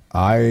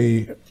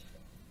I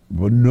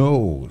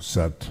know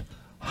that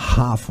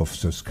half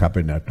of this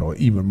cabinet, or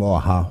even more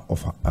half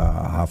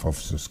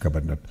of this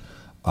cabinet,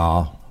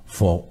 are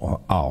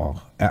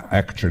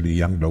actually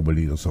young global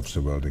leaders of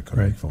the World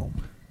Economic Forum.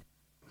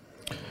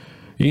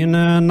 In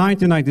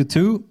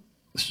 1992,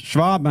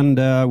 Schwab and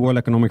the World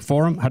Economic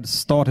Forum had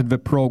started the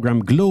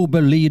program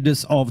Global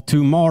Leaders of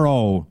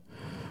Tomorrow,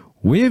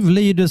 with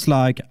leaders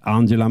like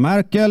Angela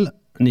Merkel,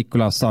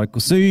 Nicolas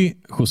Sarkozy,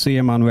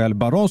 José Manuel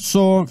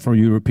Barroso from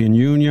European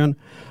Union,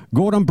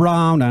 Gordon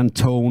Brown and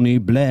Tony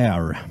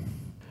Blair.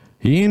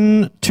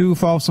 In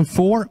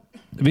 2004,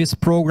 this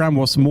program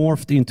was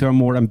morphed into a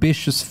more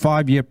ambitious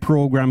 5-year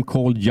program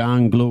called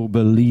Young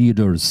Global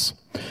Leaders.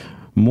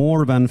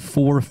 More than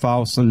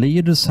 4,000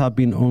 leaders have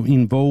been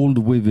involved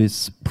with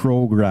these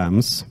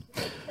programs.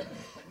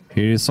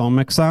 Here are some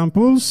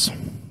examples.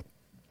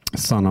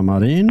 Sanna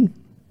Marin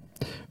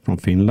from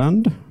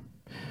Finland,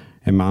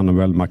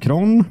 Emmanuel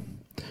Macron,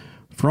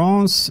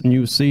 France,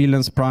 New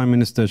Zealand's Prime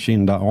Minister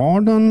Jacinda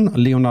Ardern,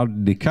 Leonardo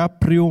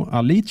DiCaprio,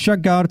 Alicia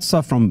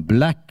Garza from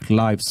Black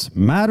Lives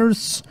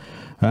Matters,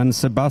 and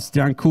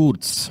Sebastian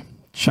Kurz,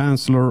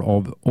 Chancellor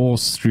of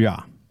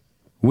Austria.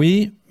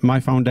 My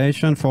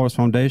foundation, Forest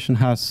Foundation,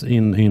 has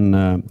in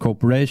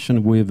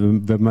cooperation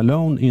with the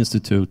Malone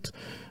Institute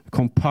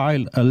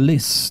compiled a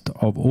list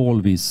of all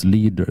these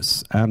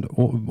leaders and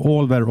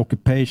all their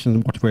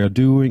occupations, what we are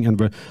doing and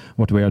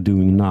what we are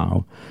doing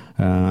now.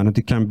 And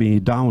it can be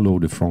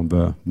downloaded from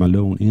the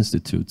Malone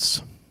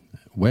Institute's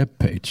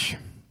webpage.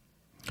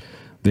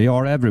 They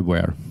are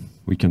everywhere,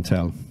 we can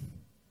tell.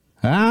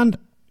 And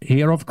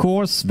here, of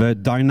course, the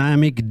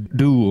dynamic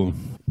duo,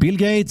 Bill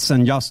Gates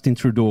and Justin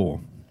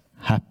Trudeau.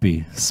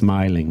 Happy,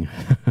 smiling.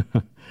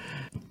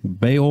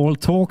 They all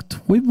talked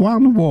with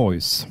one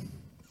voice.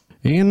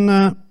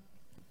 In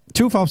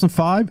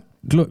 2005,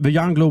 the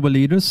Young Global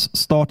Leaders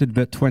started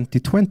the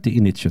 2020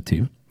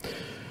 initiative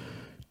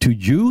to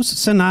use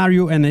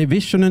scenario and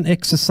visioning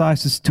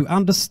exercises to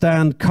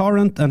understand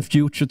current and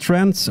future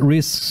trends,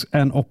 risks,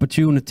 and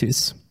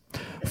opportunities.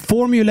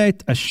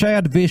 Formulate a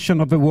shared vision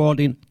of the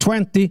world in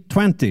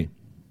 2020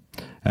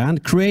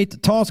 and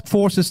create task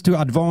forces to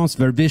advance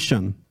their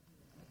vision.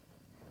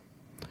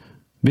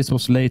 This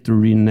was later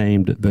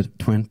renamed the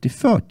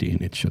 2030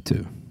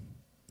 Initiative.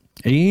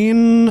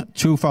 In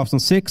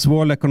 2006,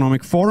 World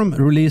Economic Forum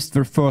released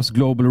their first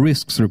global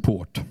risks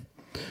report.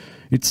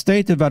 It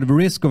stated that the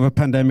risk of a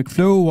pandemic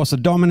flu was a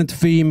dominant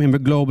theme in the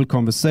global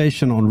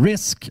conversation on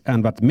risk,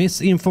 and that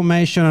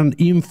misinformation and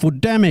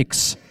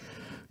infodemics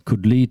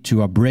could lead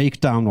to a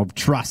breakdown of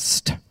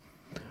trust.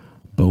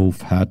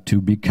 Both had to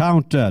be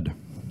countered.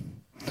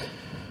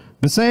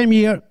 The same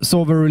year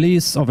saw the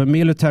release of a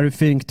military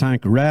think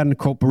tank RAND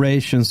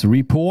Corporation's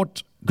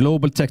report,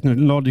 Global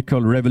Technological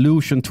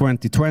Revolution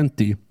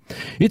 2020.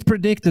 It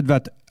predicted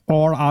that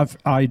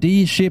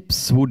RFID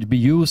chips would be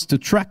used to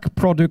track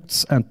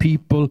products and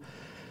people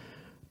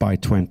by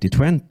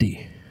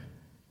 2020.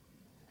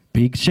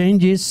 Big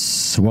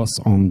changes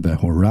was on the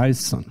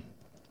horizon.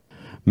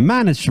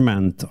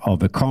 Management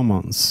of the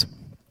commons.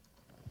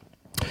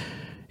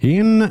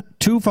 In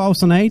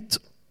 2008,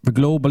 the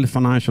global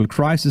financial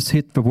crisis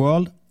hit the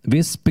world.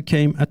 This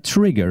became a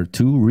trigger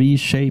to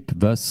reshape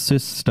the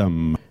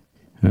system.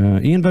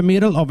 In the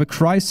middle of a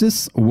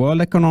crisis,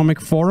 World Economic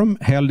Forum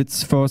held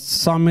its first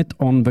summit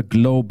on the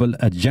global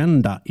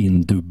agenda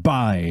in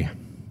Dubai.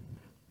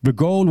 The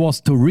goal was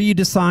to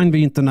redesign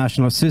the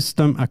international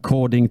system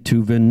according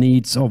to the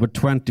needs of the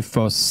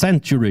 21st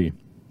century.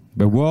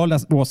 The world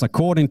was,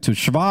 according to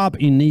Schwab,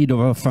 in need of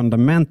a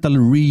fundamental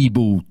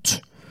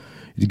reboot.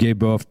 It gave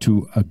birth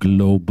to a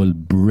global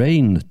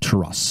brain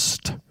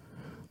trust.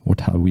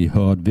 What have we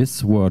heard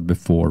this word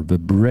before? The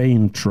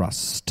brain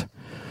trust.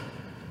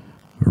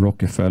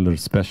 Rockefeller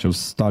Special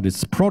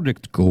Studies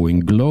Project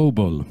going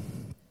global.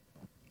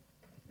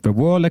 The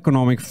World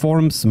Economic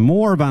Forum's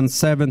more than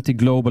 70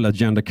 Global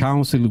Agenda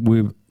Council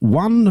with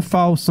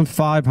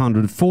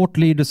 1,500 thought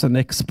leaders and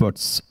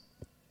experts,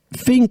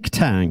 think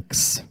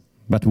tanks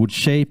that would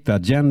shape the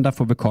agenda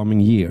for the coming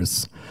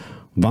years.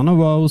 One of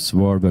those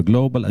were the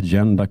Global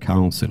Agenda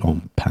Council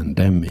on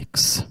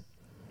Pandemics.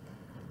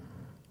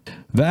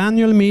 The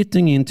annual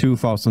meeting in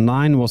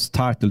 2009 was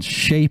titled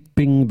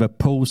Shaping the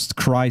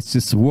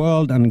Post-Crisis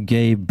World and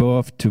gave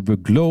birth to the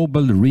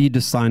Global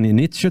Redesign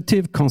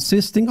Initiative,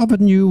 consisting of a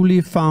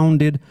newly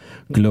founded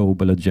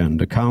Global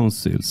Agenda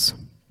Councils.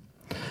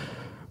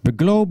 The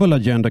Global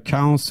Agenda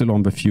Council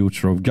on the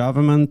Future of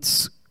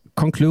Governments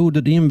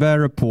concluded in their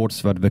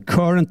reports that the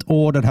current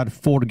order had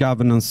 4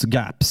 governance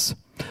gaps: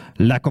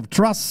 lack of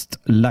trust,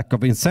 lack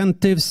of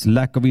incentives,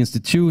 lack of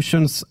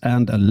institutions,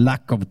 and a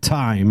lack of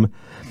time.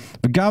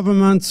 The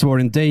governments were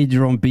in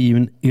danger of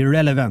being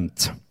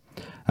irrelevant,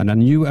 and a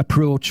new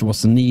approach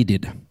was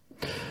needed.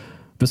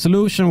 The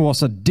solution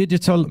was a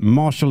digital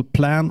Marshall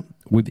Plan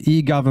with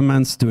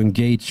e-governments to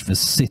engage the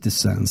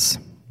citizens.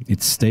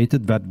 It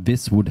stated that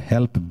this would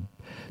help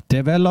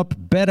develop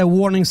better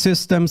warning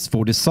systems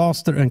for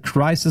disaster and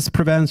crisis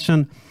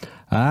prevention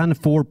and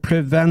for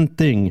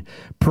preventing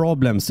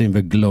problems in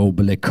the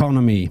global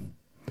economy.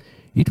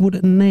 It would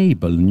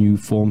enable new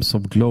forms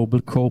of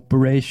global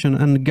cooperation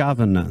and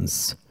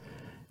governance.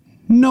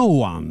 No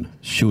one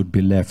should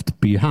be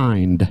left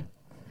behind.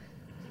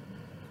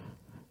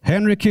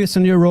 Henry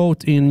Kissinger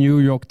wrote in New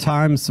York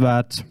Times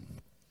that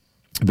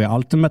the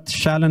ultimate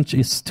challenge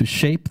is to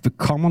shape the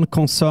common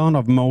concern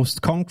of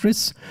most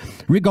countries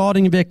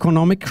regarding the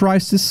economic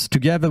crisis,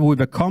 together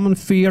with a common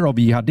fear of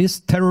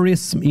jihadist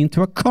terrorism,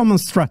 into a common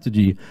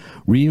strategy,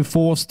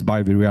 reinforced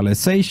by the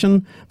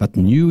realization that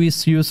new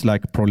issues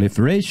like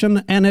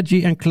proliferation,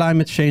 energy and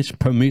climate change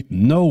permit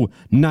no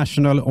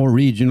national or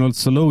regional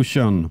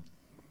solution.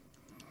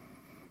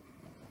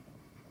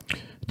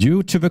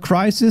 Due to the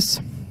crisis,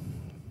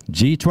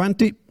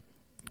 G20,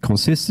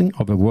 consisting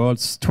of the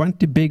world's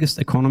 20 biggest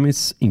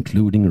economies,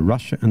 including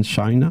Russia and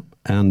China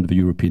and the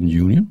European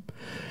Union,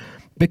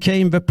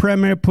 became the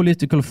premier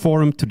political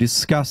forum to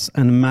discuss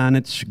and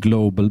manage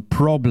global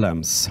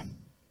problems.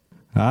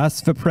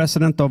 As the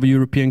president of the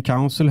European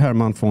Council,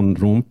 Herman van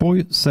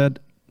Rompuy, said,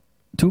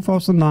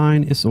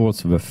 2009 is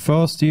also the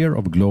first year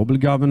of global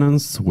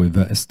governance, with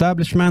the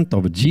establishment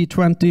of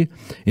G20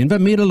 in the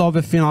middle of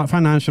a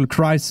financial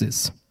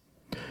crisis.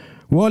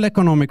 World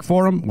Economic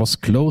Forum was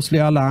closely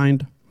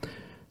aligned.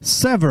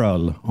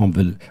 Several of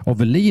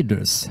the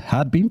leaders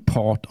had been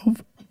part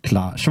of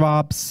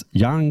Schwab's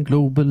Young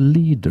Global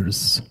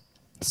Leaders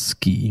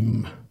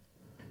scheme.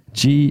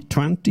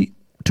 G20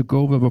 took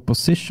over the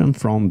position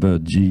from the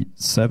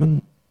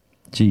G7,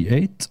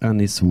 G8,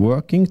 and is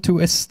working to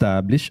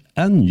establish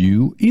a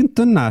new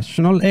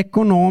international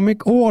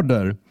economic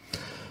order.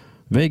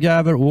 They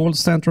gather all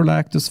central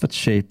actors that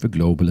shape the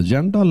global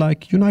agenda,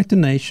 like United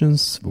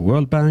Nations, the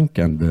World Bank,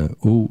 and the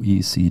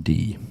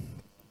OECD.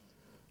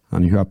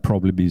 And you have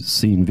probably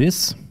seen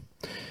this.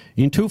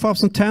 In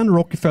 2010,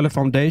 Rockefeller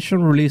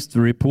Foundation released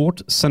the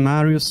report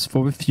Scenarios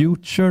for the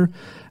Future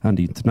and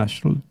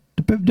International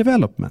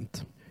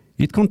Development.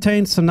 It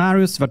contained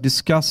scenarios that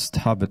discussed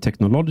how the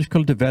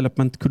technological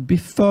development could be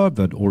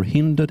furthered or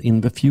hindered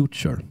in the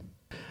future.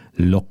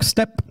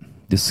 Lockstep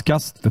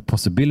discussed the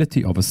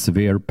possibility of a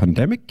severe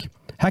pandemic,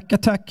 hack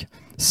attack,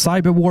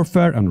 cyber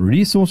warfare and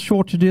resource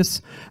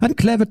shortages, and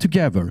Clever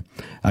Together,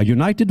 a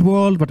united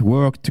world that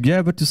worked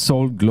together to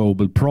solve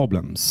global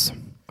problems.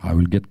 I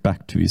will get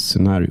back to these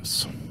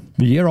scenarios.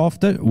 The year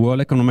after,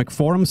 World Economic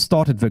Forum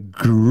started the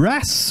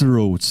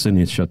Grassroots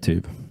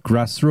Initiative.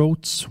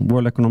 Grassroots,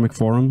 World Economic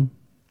Forum.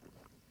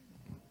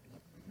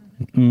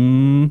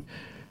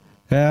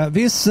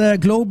 This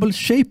global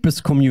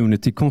shapers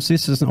community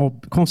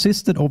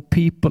consisted of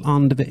people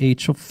under the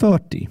age of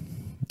 30.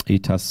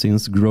 It has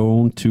since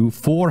grown to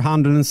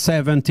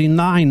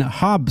 479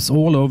 hubs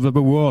all over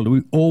the world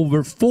with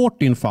over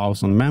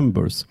 14,000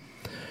 members.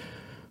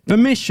 The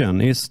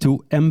mission is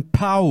to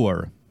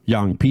empower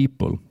young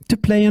people to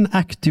play an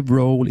active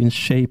role in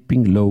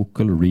shaping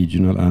local,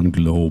 regional and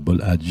global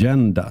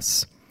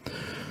agendas.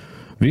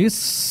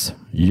 These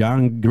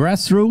young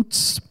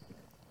grassroots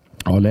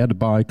are led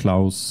by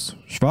Klaus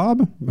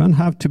Schwab and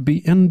have to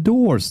be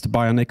endorsed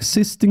by an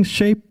existing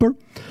shaper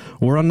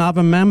or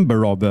another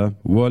member of the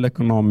World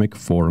Economic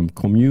Forum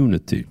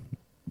community.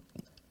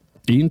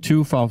 In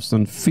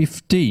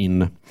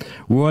 2015,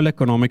 World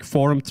Economic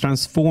Forum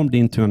transformed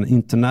into an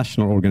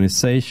international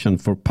organization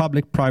for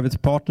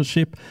public-private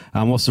partnership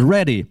and was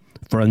ready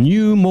for a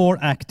new, more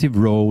active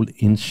role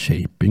in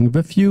shaping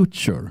the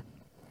future.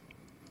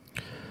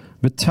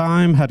 The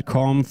time had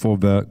come for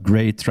the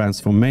great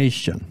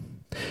transformation.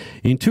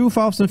 In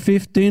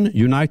 2015,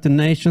 United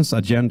Nations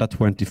Agenda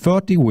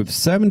 2030 with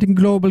 17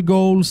 global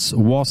goals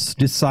was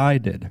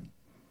decided.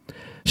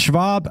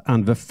 Schwab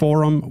and the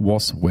forum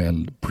was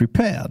well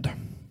prepared.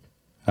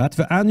 At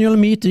the annual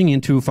meeting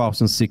in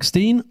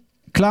 2016,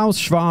 Klaus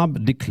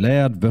Schwab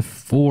declared the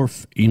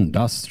fourth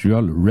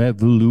industrial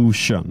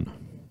revolution.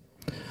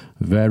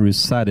 Very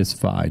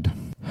satisfied.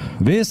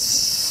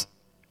 This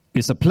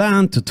is a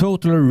plan to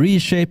totally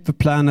reshape the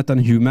planet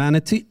and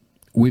humanity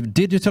with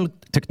digital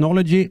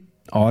technology,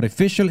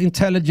 artificial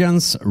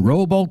intelligence,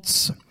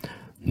 robots,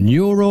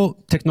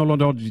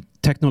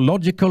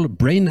 technological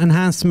brain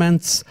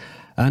enhancements,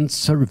 and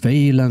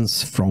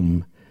surveillance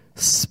from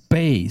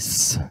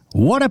space.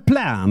 What a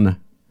plan!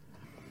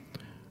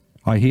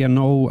 I hear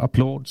no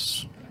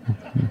applause.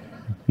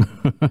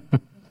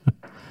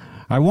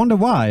 I wonder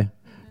why.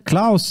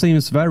 Klaus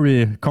seems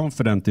very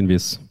confident in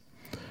this.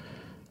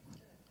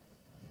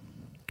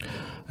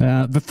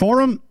 The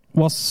forum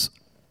was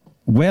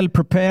well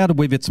prepared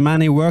with its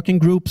many working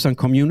groups and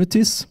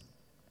communities,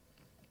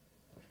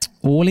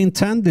 all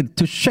intended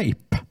to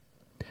shape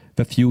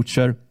the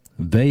future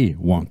they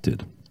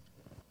wanted.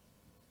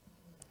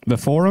 The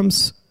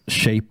forum's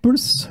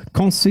shapers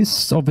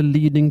consist of the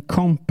leading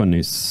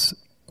companies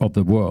of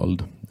the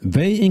world.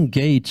 They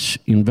engage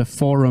in the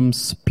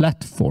forum's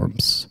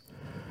platforms.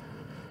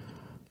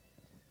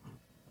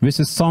 This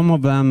is some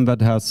of them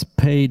that has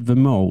paid the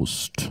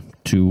most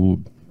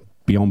to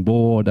be on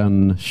board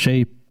and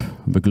shape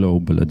the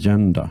global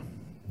agenda.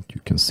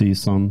 You can see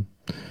some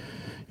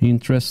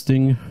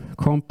interesting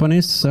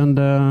companies and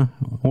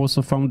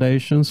also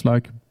foundations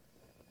like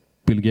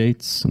Bill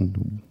Gates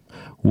and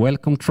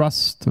Wellcome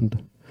Trust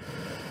and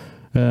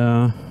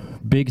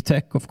big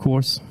tech, of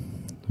course,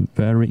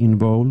 very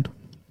involved.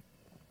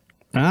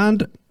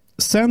 And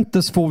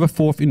Centers for the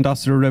Fourth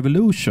Industrial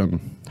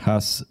Revolution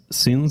has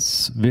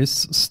since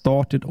this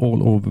started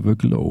all over the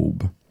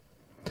globe.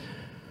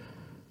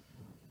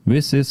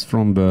 This is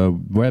from the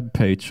web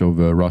page of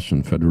the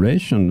Russian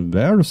Federation.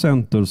 Their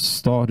centers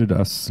started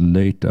as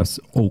late as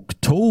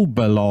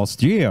October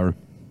last year.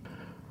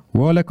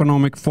 World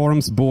Economic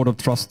Forum's Board of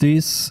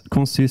Trustees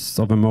consists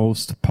of the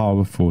most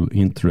powerful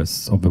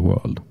interests of the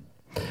world,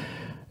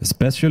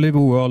 especially the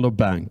world of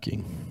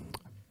banking.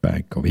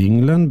 Bank of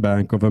England,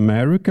 Bank of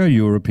America,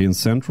 European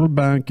Central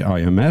Bank,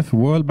 IMF,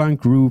 World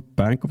Bank Group,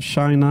 Bank of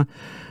China,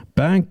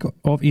 Bank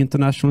of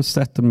International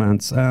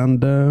Settlements,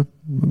 and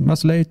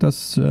as late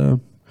as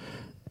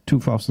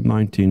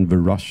 2019, the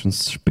Russian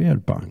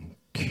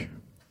Sberbank.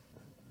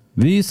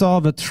 These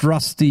are the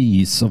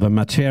trustees of a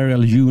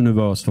material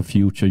universe for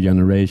future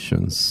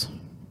generations.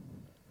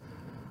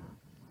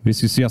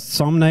 This is just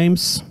some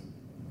names.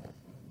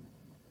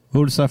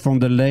 Ursula von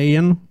der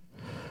Leyen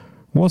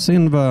was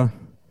in the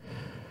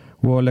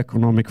World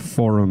Economic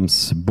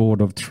Forum's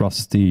Board of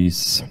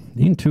Trustees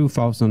in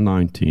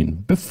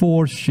 2019,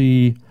 before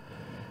she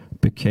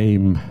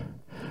became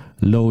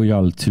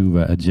loyal to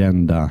the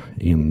agenda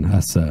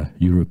as a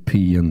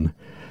European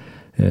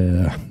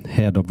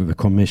head of the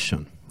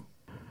Commission.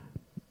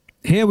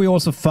 Here we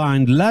also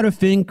find Larry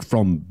Fink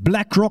from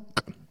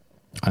BlackRock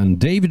and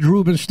David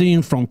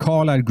Rubenstein from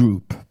Carlyle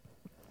Group.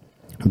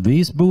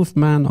 These both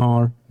men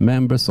are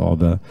members of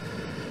the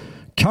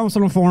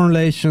Council on Foreign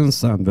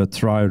Relations and the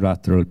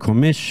Trilateral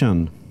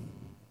Commission.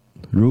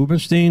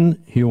 Rubenstein,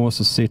 he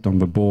also sits on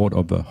the board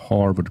of the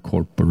Harvard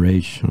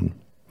Corporation.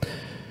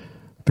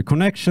 The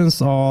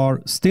connections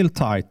are still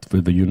tight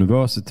with the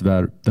university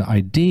where the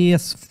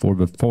ideas for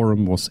the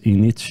forum was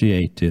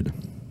initiated.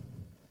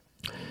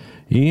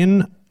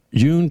 In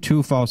June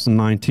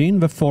 2019,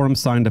 the forum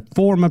signed a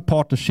formal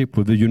partnership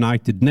with the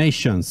United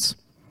Nations.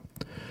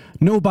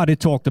 Nobody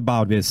talked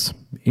about this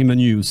in the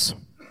news.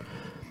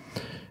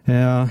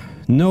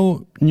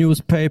 No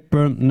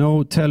newspaper,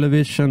 no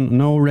television,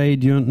 no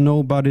radio,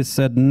 nobody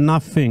said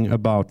nothing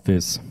about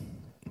this.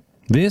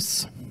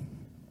 This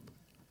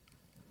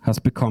has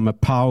become a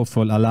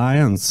powerful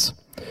alliance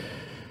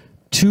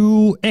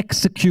to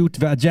execute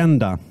the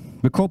agenda.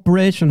 The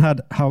cooperation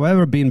had,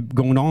 however, been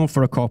going on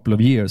for a couple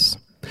of years.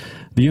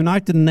 The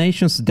United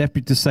Nations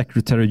Deputy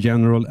Secretary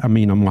General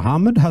Amina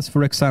Mohammed has,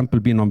 for example,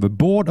 been on the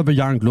board of a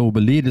Young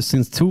Global Leaders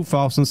since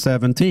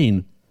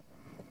 2017.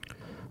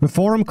 The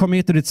forum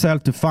committed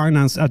itself to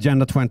finance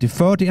Agenda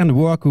 2030 and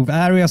work with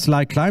areas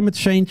like climate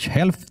change,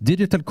 health,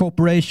 digital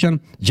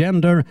cooperation,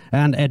 gender,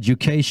 and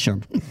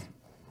education.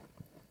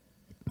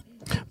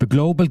 The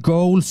global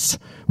goals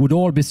would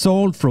all be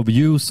solved through the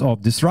use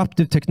of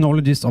disruptive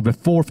technologies of the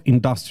fourth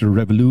industrial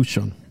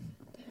revolution.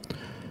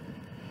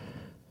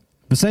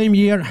 The same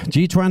year,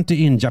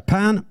 G20 in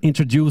Japan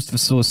introduced the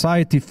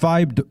Society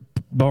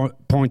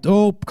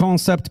 5.0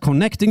 concept,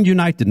 connecting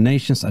United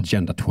Nations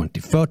Agenda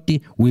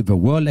 2030 with the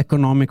World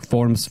Economic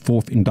Forum's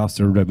fourth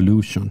industrial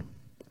revolution.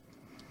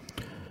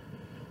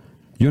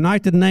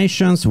 United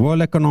Nations,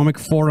 World Economic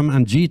Forum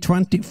and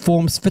G20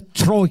 forms the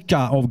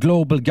troika of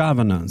global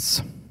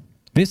governance.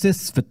 This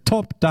is the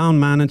top-down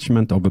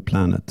management of the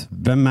planet,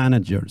 the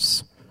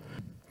managers,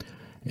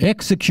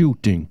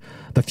 executing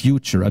the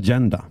future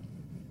agenda.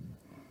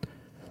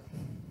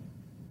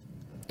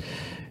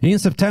 In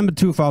September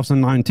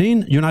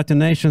 2019, United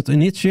Nations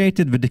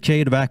initiated the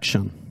Decade of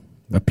Action.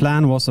 The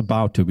plan was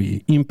about to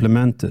be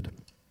implemented.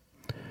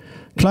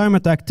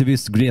 Climate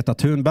activist Greta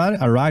Thunberg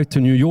arrived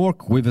to New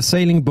York with a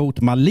sailing boat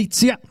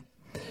Malizia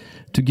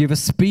to give a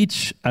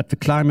speech at the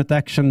Climate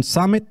Action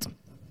Summit.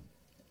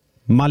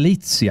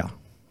 Malizia.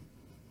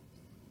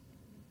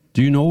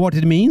 Do you know what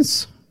it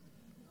means?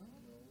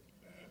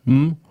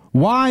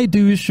 Why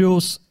do you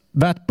choose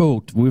that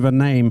boat with a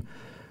name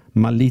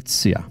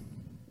Malizia?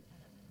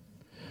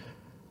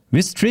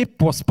 This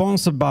trip was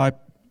sponsored by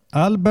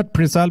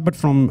Prince Albert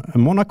from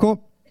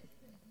Monaco,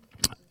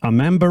 a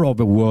member of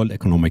the World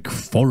Economic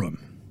Forum.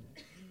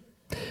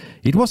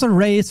 It was a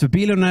race the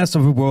billionaires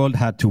of the world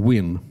had to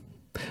win.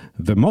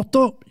 The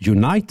motto,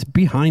 "Unite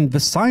behind the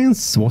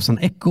science," was an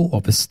echo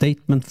of a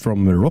statement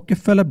from the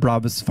Rockefeller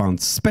Brothers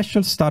Fund's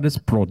Special Studies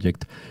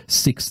project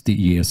 60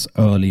 years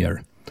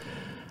earlier.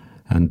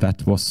 And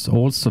that was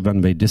also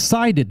when they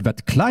decided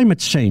that climate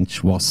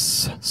change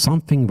was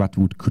something that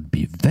could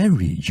be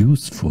very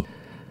useful.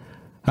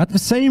 At the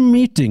same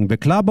meeting, the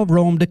Club of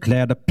Rome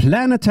declared a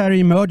planetary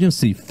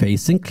emergency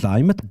facing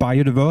climate,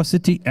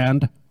 biodiversity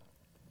and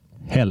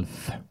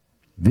health.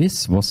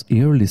 This was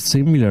eerily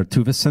similar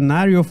to the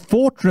scenario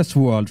Fortress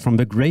World from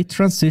the Great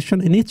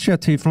Transition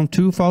Initiative from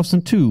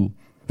 2002.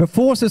 The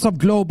forces of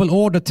global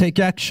order take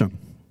action.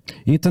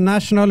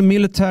 International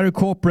military,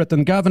 corporate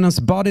and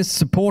governance bodies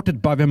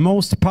supported by the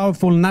most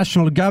powerful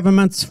national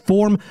governments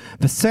form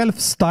the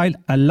self-styled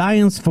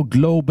Alliance for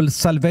Global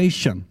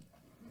Salvation.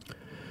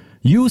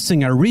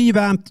 Using a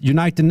revamped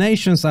United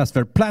Nations as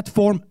their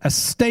platform, a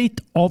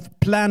state of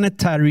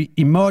planetary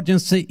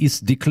emergency is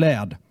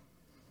declared.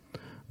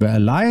 The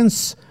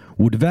alliance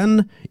would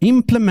then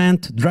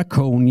implement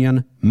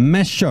draconian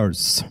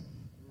measures.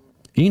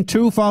 In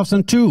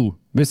 2002,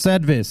 we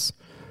said this.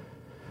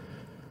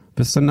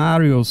 The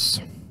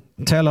scenarios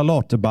tell a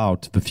lot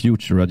about the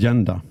future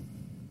agenda.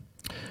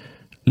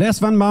 Less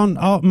than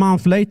a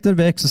month later,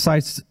 the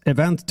exercise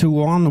event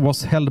 2.1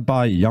 was held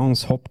by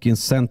Johns Hopkins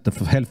Center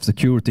for Health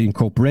Security in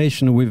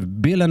cooperation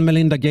with Bill and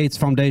Melinda Gates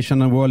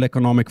Foundation and World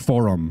Economic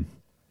Forum.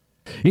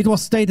 It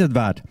was stated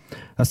that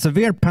a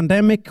severe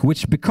pandemic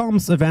which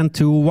becomes Event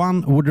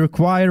 2.1 would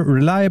require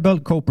reliable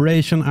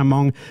cooperation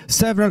among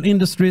several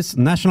industries,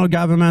 national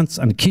governments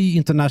and key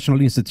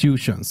international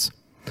institutions.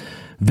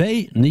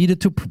 They needed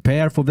to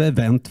prepare for the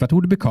event that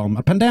would become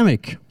a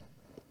pandemic.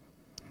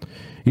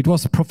 It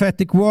was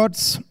prophetic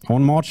words.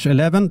 On March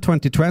 11,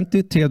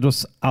 2020,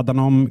 Tedros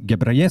Adhanom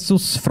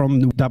Ghebreyesus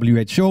from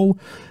WHO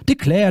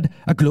declared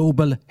a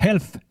global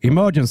health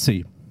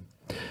emergency.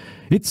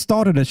 It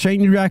started a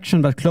chain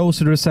reaction that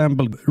closely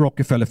resembled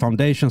Rockefeller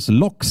Foundation's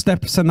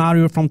lockstep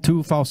scenario from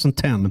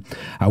 2010,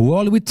 a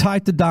world with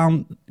tighter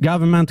down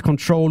government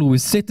control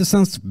with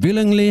citizens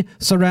willingly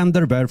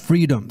surrender their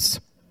freedoms.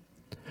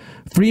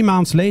 3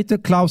 months later,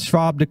 Klaus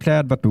Schwab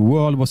declared that the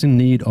world was in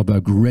need of a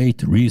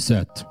great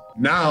reset.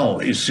 Now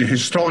is the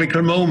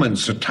historical moment,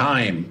 the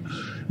time,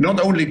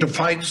 not only to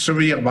fight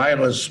severe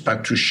virus,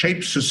 but to shape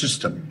the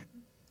system.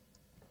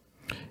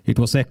 It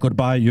was echoed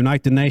by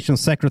United Nations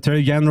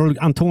Secretary General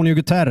Antonio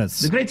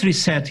Guterres. The Great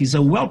Reset is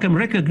a welcome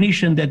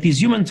recognition that this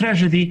human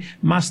tragedy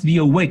must be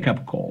a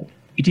wake-up call.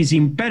 It is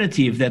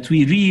imperative that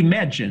we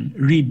reimagine,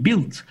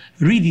 rebuild,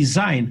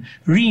 redesign,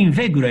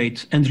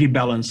 reinvigorate and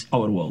rebalance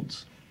our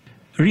world.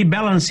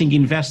 Rebalancing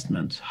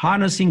investment,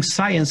 harnessing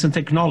science and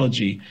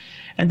technology,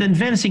 and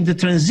advancing the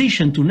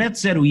transition to net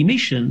zero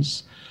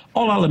emissions,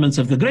 all elements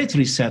of the Great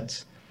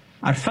Reset,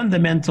 are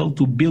fundamental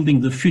to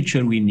building the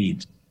future we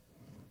need.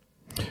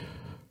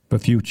 The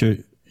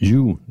future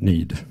you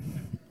need.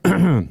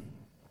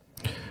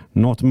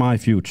 Not my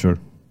future.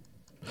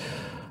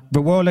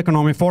 The World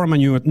Economic Forum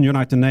and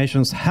United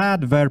Nations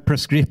had their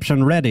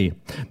prescription ready.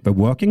 The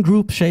working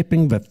group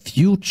shaping the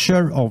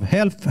future of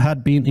health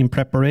had been in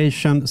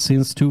preparation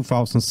since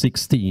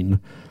 2016.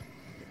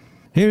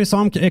 Here are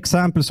some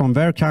examples on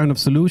their kind of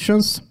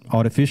solutions: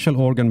 artificial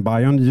organ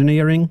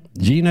bioengineering,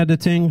 gene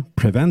editing,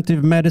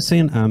 preventive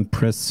medicine, and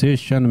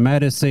precision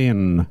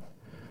medicine.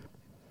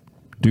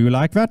 Do you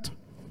like that?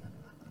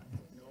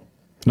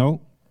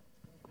 No?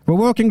 The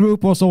working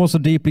group was also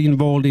deeply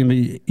involved in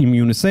the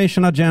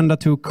immunization agenda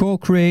to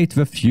co-create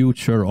the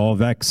future of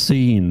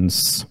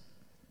vaccines.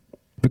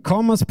 The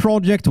Commons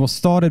project was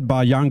started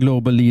by young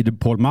global leader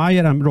Paul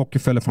Meyer and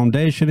Rockefeller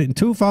Foundation in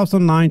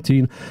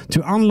 2019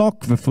 to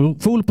unlock the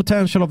full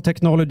potential of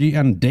technology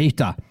and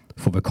data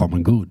for the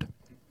common good.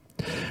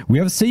 We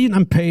have seen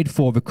and paid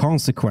for the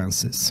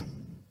consequences.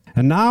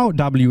 And now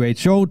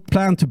WHO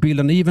plan to build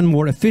an even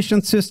more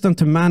efficient system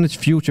to manage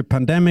future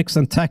pandemics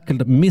and tackle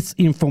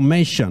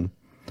misinformation.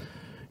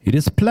 It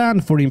is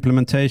planned for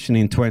implementation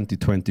in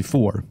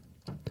 2024.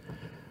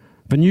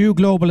 The new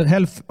global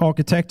health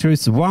architecture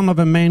is one of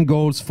the main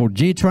goals for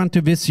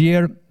G20 this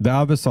year. The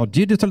others are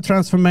digital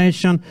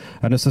transformation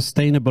and a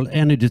sustainable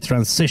energy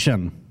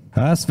transition.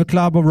 As the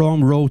Club of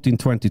Rome wrote in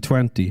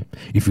 2020,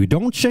 if we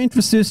don't change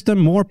the system,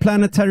 more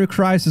planetary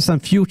crises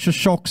and future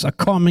shocks are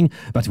coming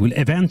that will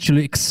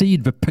eventually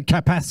exceed the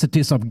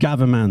capacities of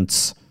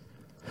governments.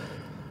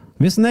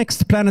 This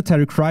next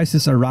planetary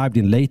crisis arrived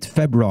in late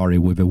February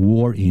with the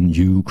war in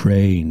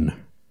Ukraine.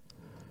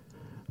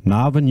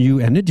 Now the new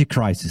energy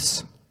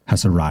crisis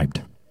has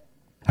arrived,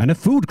 and a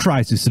food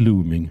crisis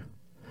looming.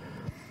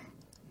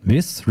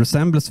 This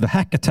resembles the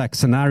hack attack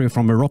scenario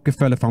from the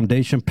Rockefeller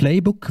Foundation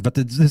playbook that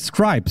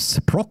describes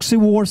proxy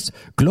wars,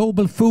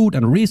 global food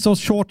and resource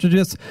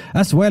shortages,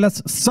 as well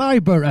as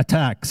cyber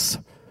attacks.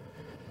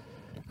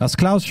 As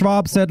Klaus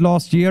Schwab said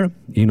last year,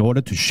 in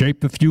order to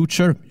shape the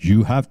future,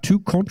 you have to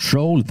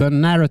control the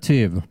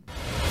narrative.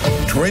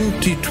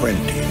 2020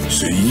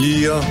 is a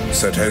year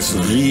that has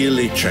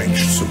really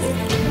changed the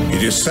world.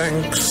 It is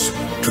thanks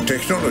to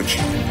technology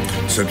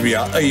that we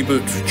are able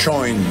to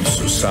join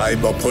the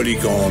cyber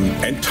polygon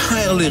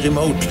entirely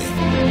remotely.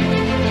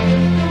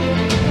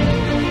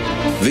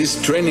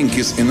 This training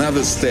is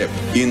another step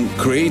in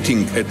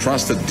creating a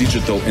trusted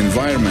digital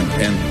environment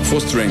and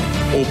fostering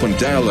open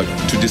dialogue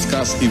to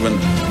discuss even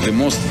the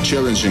most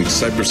challenging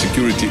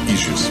cybersecurity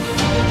issues.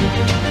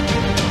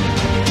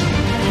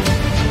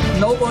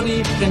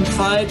 Nobody can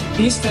fight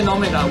these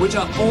phenomena, which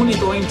are only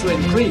going to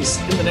increase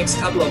in the next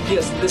couple of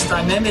years in this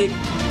dynamic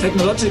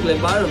technological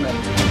environment.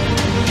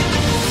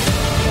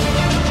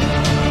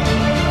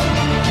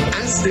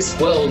 As this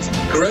world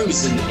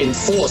grows in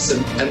force,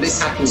 and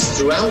this happens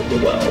throughout the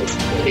world,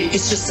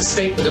 it's just a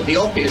statement of the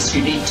obvious.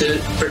 You need to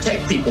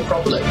protect people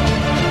properly.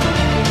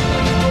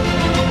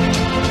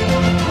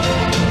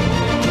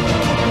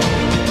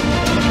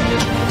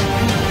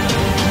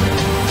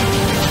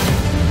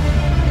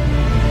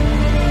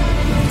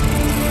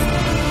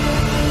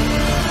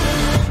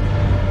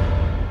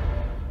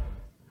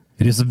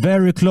 It is a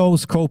very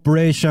close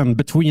cooperation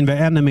between the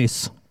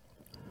enemies.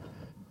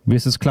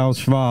 This is Klaus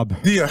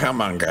Schwab. Dear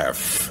Hermann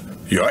Gref,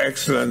 Your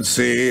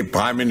Excellency,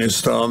 Prime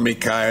Minister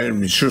Mikhail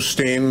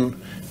Mishustin,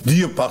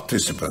 dear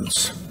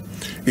participants,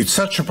 it's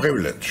such a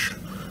privilege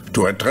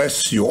to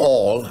address you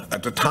all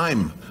at a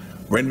time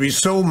when we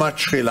so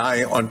much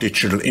rely on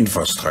digital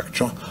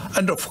infrastructure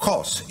and, of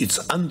course, its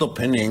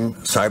underpinning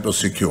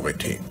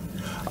cybersecurity.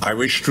 I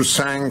wish to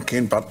thank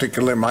in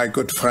particular my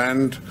good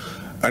friend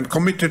and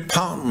committed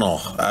partner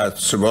at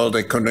the World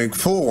Economic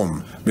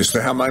Forum,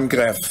 Mr. Hermann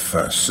Gref,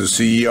 the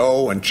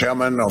CEO and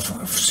chairman of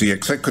the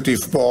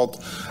executive board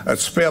at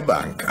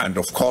Sberbank, and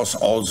of course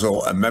also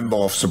a member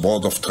of the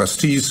board of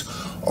trustees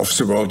of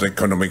the World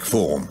Economic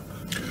Forum.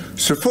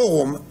 The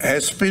forum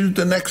has built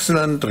an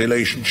excellent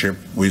relationship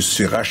with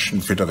the Russian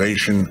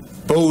Federation,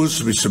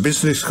 both with the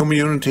business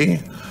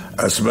community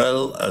as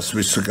well as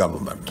with the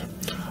government.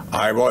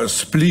 I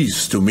was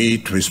pleased to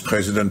meet with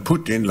President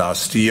Putin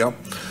last year,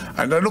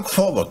 and I look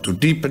forward to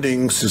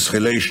deepening this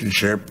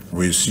relationship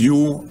with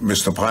you,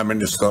 Mr. Prime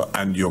Minister,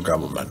 and your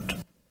government.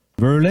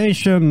 The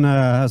relation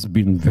has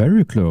been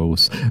very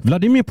close.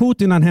 Vladimir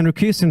Putin and Henry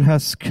Kissinger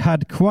has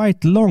had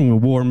quite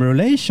long warm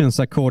relations,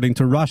 according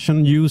to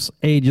Russian news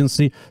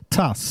agency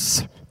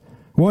TASS.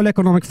 World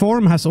Economic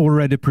Forum has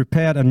already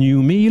prepared a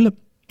new meal,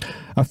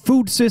 a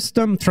food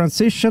system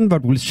transition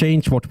that will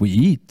change what we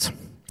eat.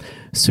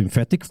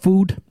 Synthetic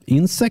food,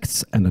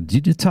 insects, and a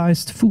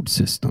digitized food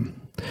system.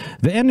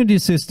 The energy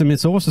system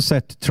is also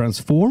set to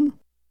transform,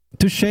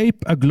 to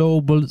shape a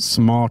global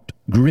smart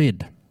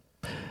grid,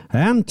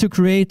 and to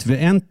create the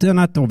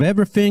Internet of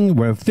Everything,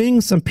 where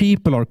things and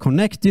people are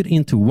connected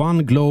into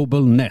one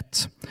global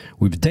net,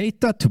 with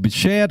data to be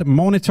shared,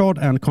 monitored,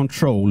 and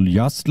controlled,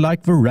 just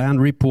like the RAND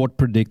report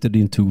predicted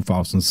in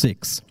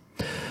 2006.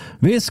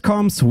 This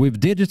comes with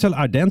digital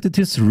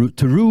identities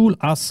to rule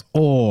us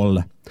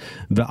all.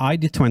 The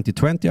ID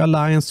 2020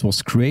 Alliance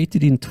was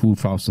created in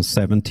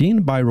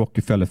 2017 by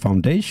Rockefeller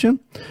Foundation,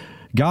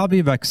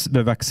 Gavi,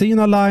 the Vaccine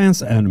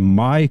Alliance, and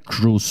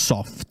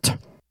Microsoft.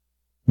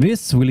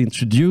 This will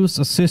introduce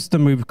a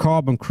system with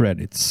carbon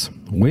credits,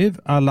 with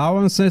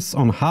allowances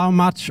on how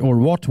much or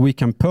what we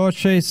can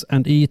purchase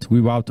and eat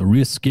without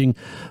risking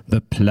the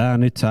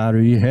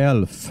planetary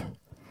health.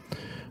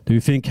 Do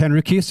you think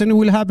Henry Kissinger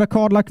will have a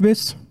card like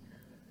this?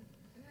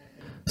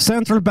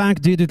 Central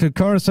bank digital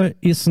currency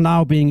is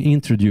now being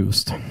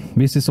introduced.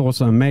 This is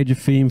also a major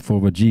theme for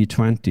the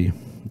G20.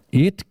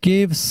 It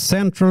gives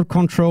central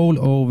control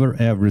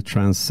over every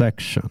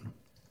transaction.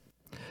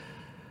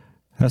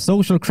 A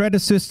social credit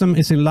system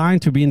is in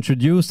line to be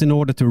introduced in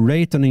order to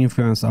rate and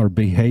influence our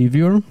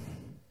behavior.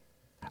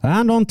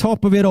 And on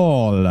top of it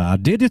all, a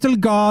digital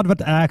guard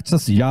that acts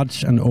as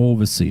judge and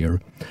overseer.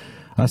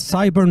 A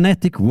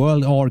cybernetic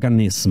world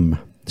organism.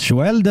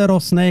 Joël de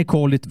Rosnay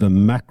called it the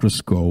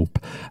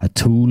macroscope, a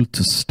tool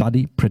to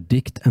study,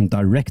 predict, and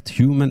direct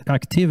human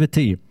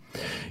activity.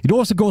 It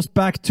also goes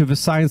back to the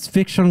science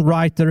fiction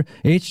writer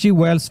H.G.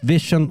 Wells'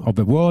 vision of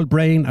the world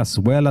brain, as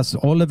well as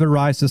Oliver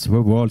Rice's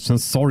The World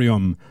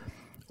Sensorium.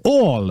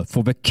 All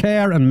for the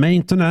care and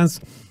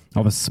maintenance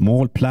of a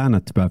small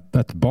planet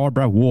that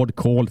Barbara Ward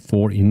called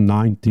for in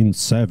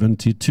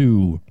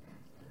 1972.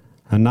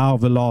 And now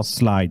the last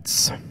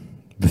slides.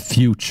 The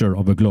future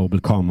of the global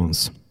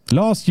commons.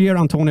 Last year,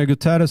 Antonio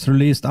Guterres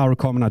released our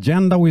common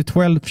agenda with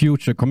 12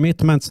 future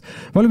commitments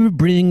where we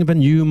bring the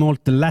new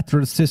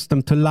multilateral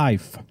system to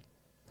life.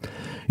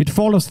 It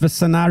follows the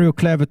scenario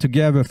clever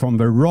together from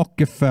the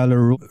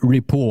Rockefeller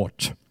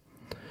report.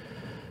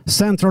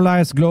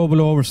 Centralized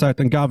global oversight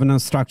and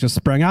governance structures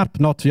sprang up,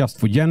 not just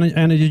for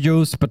energy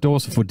use, but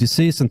also for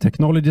disease and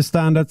technology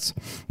standards.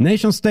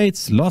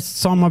 Nation-states lost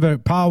some of their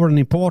power and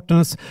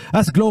importance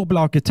as global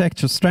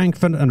architecture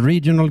strengthened and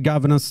regional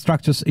governance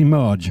structures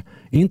emerged.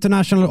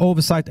 International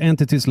oversight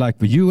entities like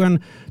the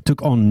UN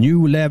took on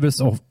new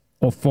levels of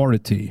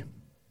authority.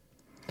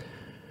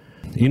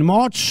 In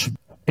March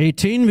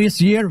 18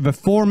 this year, the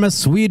former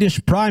Swedish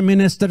Prime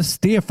Minister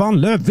Stefan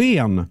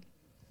Löfven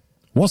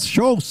was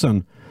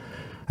chosen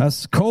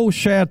as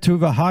co-chair to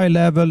the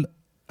high-level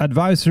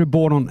advisory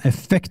board on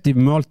effective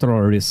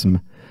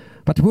multilateralism,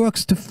 but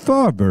works to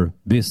further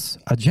this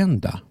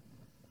agenda.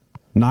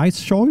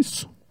 Nice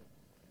choice.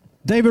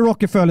 David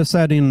Rockefeller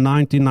said in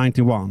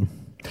 1991,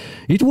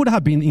 "It would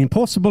have been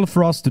impossible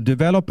for us to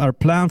develop our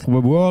plan for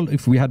the world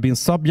if we had been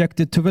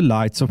subjected to the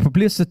lights of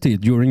publicity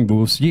during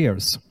those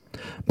years.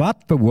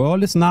 But the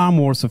world is now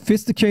more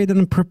sophisticated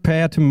and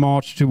prepared to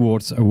march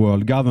towards a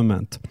world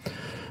government.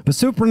 The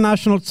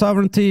supranational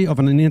sovereignty of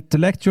an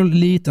intellectual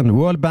elite and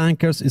world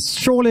bankers is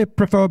surely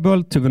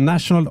preferable to the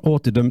national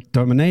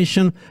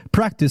autodetermination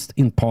practiced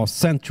in past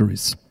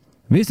centuries.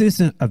 This is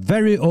a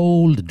very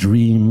old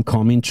dream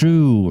coming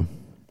true."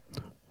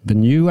 The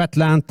New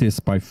Atlantis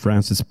by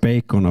Francis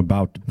Bacon,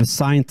 about the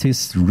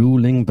scientists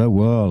ruling the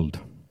world,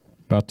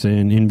 but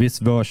in this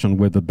version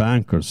with the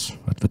bankers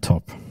at the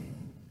top.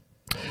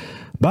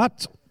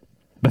 But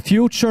the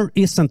future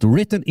isn't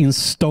written in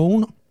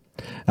stone,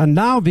 and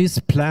now these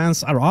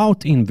plans are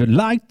out in the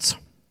light.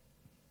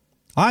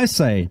 I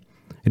say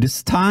it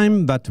is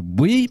time that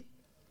we,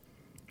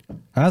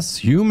 as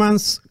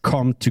humans,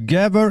 come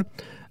together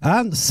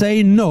and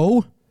say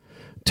no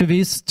to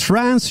these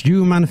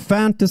transhuman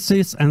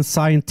fantasies and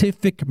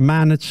scientific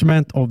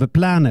management of the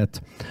planet,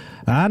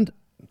 and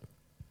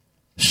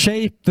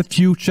shape the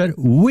future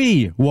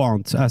we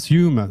want as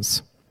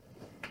humans.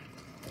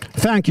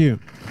 Thank you.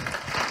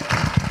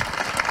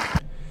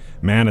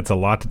 Man, it's a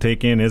lot to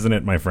take in, isn't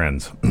it, my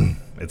friends?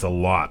 It's a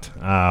lot.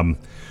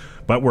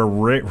 But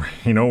we're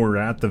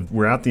at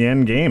the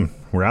end game.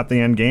 We're at the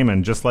end game,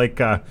 and just like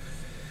Dr.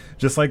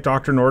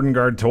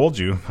 Nordengard told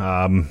you,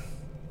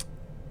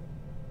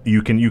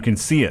 you can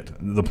see it.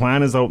 The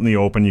plan is out in the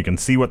open. You can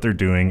see what they're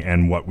doing,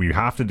 and what we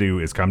have to do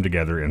is come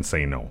together and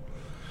say no.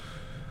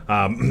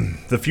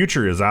 The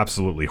future is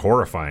absolutely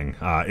horrifying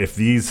if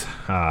these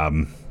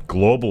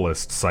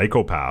globalist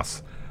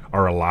psychopaths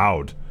are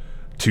allowed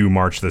to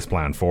march this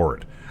plan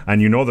forward, and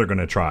they're going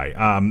to try.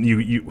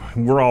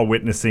 We're all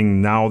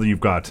witnessing now that you've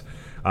got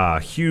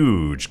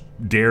huge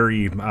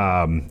dairy,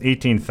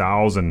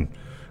 18,000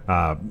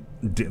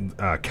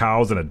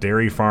 cows in a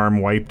dairy farm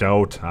wiped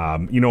out.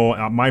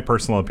 My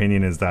personal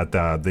opinion is that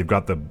they've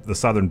got the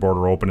southern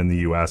border open in the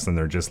U.S. and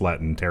they're just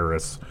letting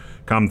terrorists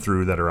come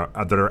through that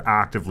are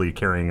actively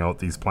carrying out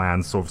these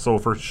plans. So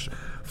for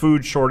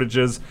food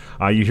shortages,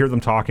 you hear them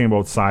talking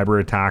about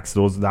cyber attacks.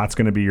 That's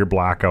going to be your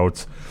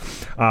blackouts.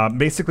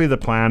 Basically, the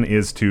plan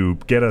is to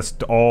get us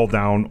all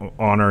down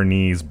on our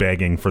knees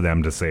begging for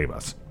them to save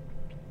us,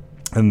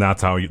 and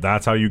that's how you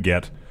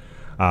get.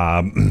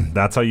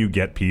 That's how you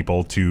get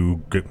people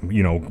to,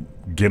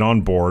 get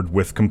on board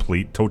with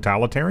complete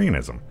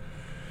totalitarianism.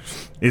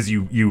 Is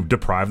you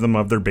deprive them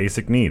of their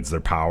basic needs, their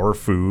power,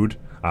 food,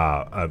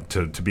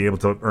 to be able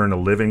to earn a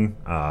living,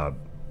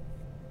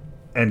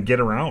 and get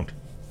around.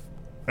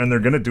 And they're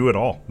going to do it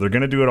all. They're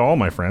going to do it all,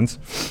 my friends.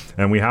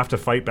 And we have to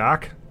fight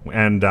back.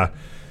 And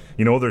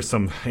there's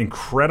some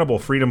incredible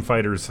freedom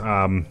fighters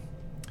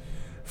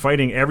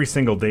fighting every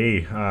single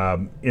day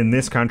in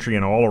this country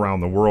and all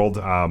around the world.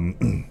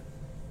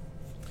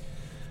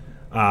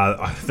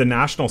 The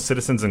National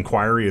Citizens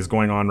Inquiry is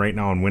going on right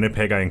now in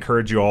Winnipeg. I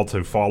encourage you all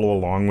to follow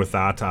along with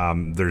that.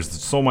 There's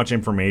so much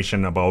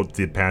information about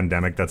the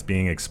pandemic that's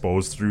being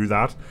exposed through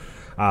that.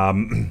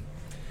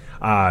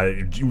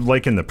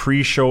 Like in the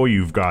pre-show,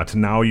 you've got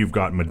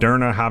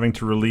Moderna having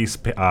to release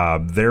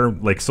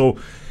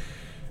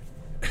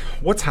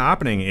what's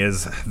happening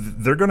is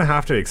they're going to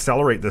have to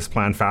accelerate this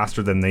plan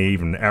faster than they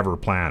even ever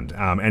planned.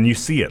 And you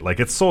see it.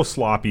 It's so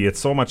sloppy. It's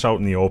so much out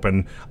in the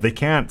open. They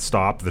can't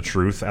stop the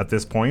truth at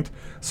this point.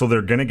 So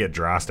they're going to get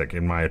drastic,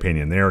 in my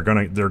opinion. They're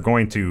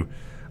going to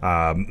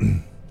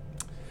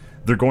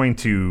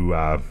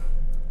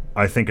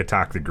I think,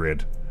 attack the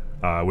grid.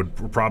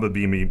 Would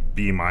probably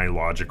be my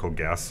logical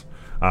guess.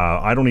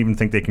 I don't even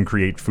think they can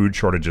create food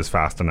shortages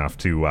fast enough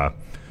to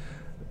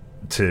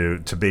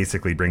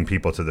basically bring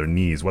people to their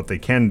knees. What they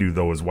can do,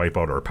 though, is wipe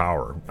out our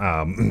power.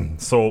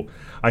 So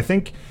I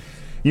think,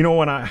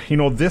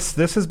 this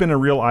has been a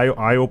real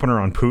eye opener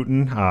on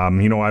Putin.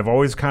 I've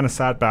always kind of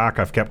sat back.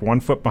 I've kept one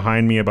foot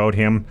behind me about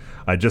him.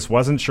 I just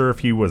wasn't sure if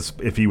he was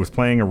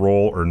playing a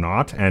role or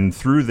not. And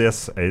through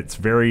this, it's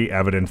very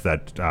evident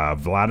that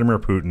Vladimir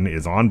Putin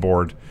is on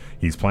board.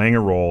 He's playing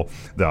a role.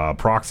 The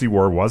proxy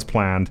war was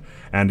planned,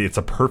 and it's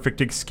a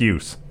perfect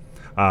excuse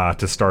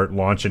to start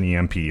launching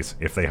EMPs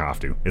if they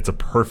have to. It's a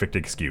perfect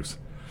excuse.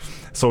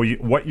 So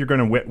what you're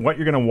going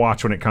to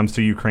watch when it comes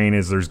to Ukraine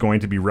is there's going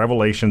to be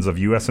revelations of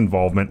U.S.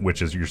 involvement,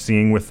 which is you're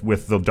seeing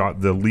with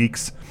the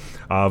leaks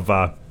of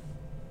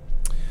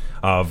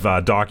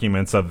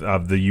documents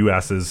of the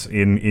U.S.'s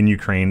in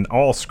Ukraine,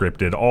 all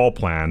scripted, all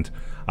planned.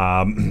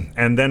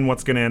 And then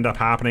what's going to end up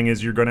happening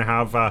is you're going to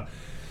have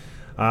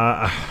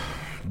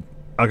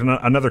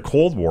another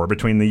Cold War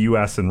between the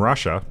U.S. and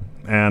Russia,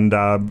 and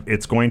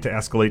it's going to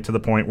escalate to the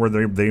point where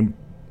they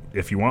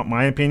if you want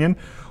my opinion,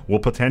 will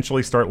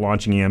potentially start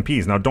launching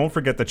EMPs. Now, don't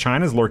forget that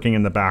China's lurking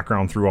in the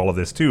background through all of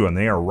this too, and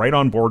they are right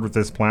on board with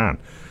this plan.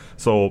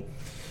 So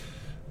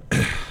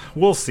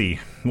we'll see.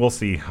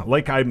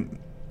 Like,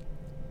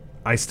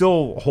 I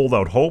still hold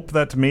out hope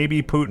that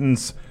maybe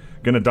Putin's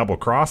going to double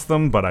cross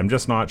them, but I'm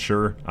just not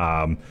sure.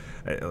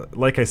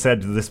 Like I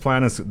said, this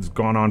plan has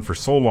gone on for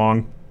so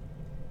long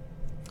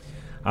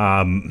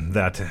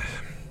that,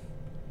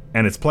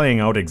 and it's playing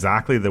out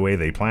exactly the way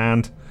they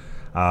planned.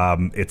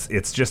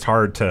 It's just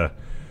hard to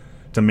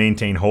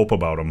maintain hope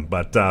about them.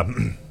 But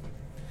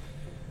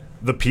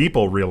the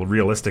people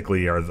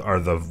realistically are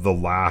the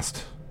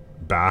last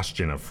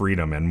bastion of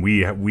freedom, and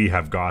we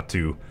have got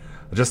to,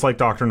 just like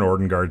Dr.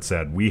 Nordengard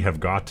said, we have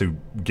got to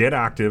get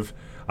active,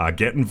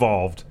 get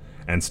involved,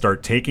 and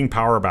start taking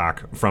power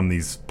back from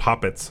these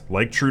puppets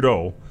like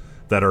Trudeau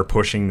that are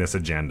pushing this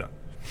agenda.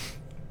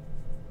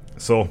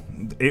 So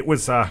it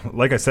was,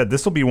 like I said,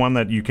 this will be one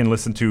that you can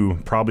listen to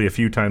probably a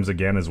few times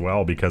again as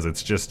well, because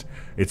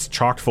it's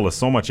chocked full of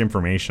so much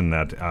information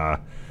that,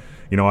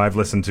 I've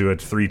listened to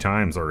it 3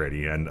 times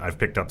already, and I've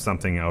picked up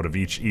something out of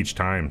each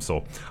time.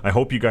 So I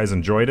hope you guys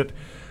enjoyed it.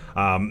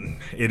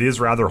 It is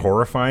rather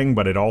horrifying,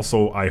 but it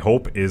also, I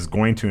hope, is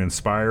going to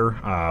inspire.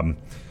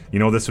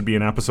 This would be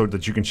an episode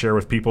that you can share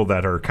with people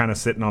that are kind of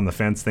sitting on the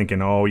fence thinking,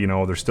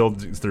 they're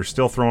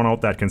still throwing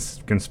out that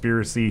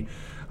conspiracy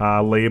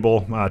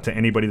label to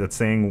anybody that's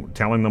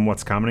telling them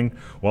what's coming.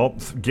 Well,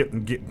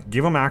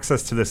 give them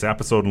access to this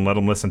episode and let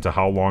them listen to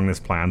how long this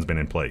plan's been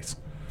in place.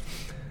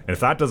 And if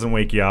that doesn't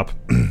wake you up,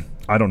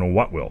 I don't know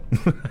what will.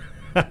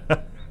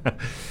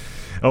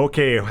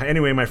 Okay,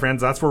 anyway, my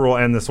friends, that's where we'll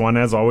end this one.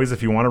 As always,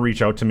 if you want to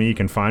reach out to me, you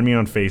can find me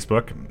on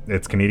Facebook.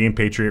 It's Canadian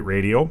Patriot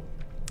Radio.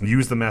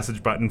 Use the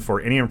message button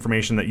for any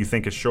information that you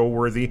think is show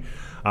worthy.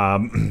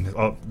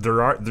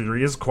 There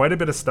is quite a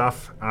bit of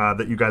stuff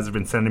that you guys have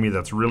been sending me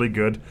that's really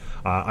good.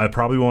 I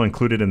probably will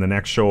include it in the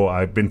next show.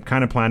 I've been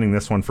kind of planning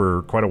this one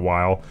for quite a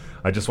while.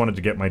 I just wanted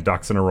to get my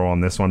ducks in a row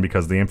on this one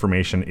because the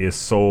information is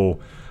so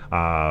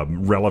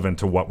relevant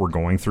to what we're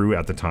going through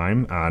at the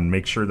time, and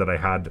make sure that I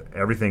had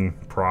everything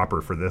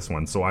proper for this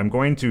one. So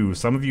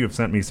some of you have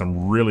sent me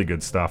some really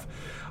good stuff.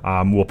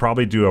 We'll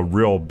probably do a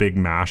real big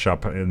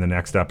mashup in the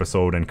next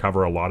episode and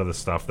cover a lot of the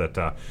stuff that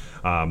the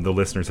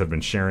listeners have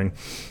been sharing.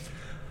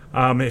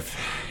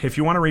 If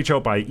you want to reach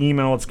out by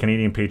email, it's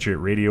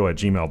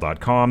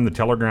CanadianPatriotRadio@gmail.com. The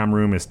Telegram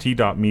room is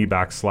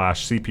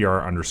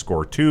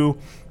t.me/CPR_2.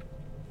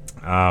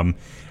 And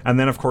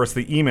then, of course,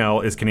 the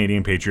email is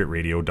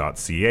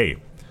CanadianPatriotRadio.ca.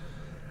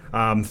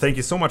 Thank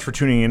you so much for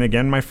tuning in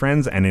again, my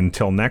friends, and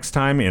until next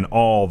time, in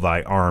all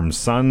thy armed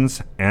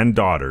sons and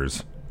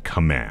daughters,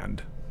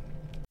 command.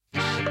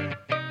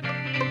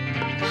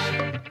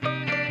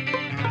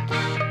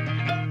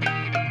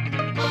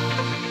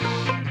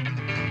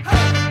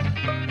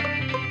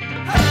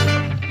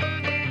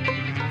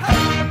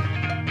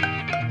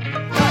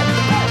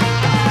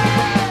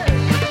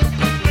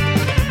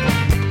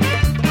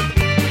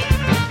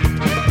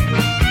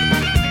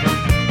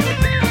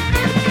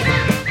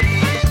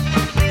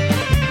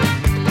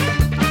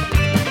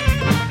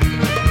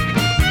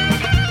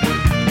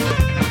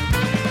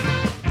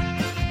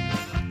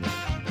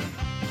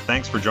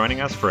 Thanks for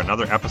joining us for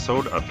another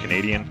episode of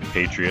Canadian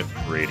Patriot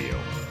Radio.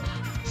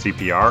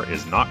 CPR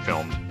is not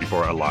filmed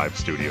before a live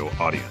studio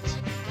audience.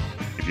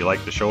 If you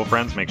like the show,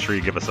 friends, make sure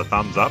you give us a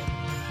thumbs up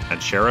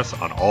and share us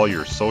on all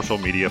your social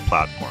media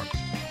platforms.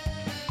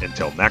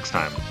 Until next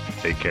time,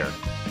 take care.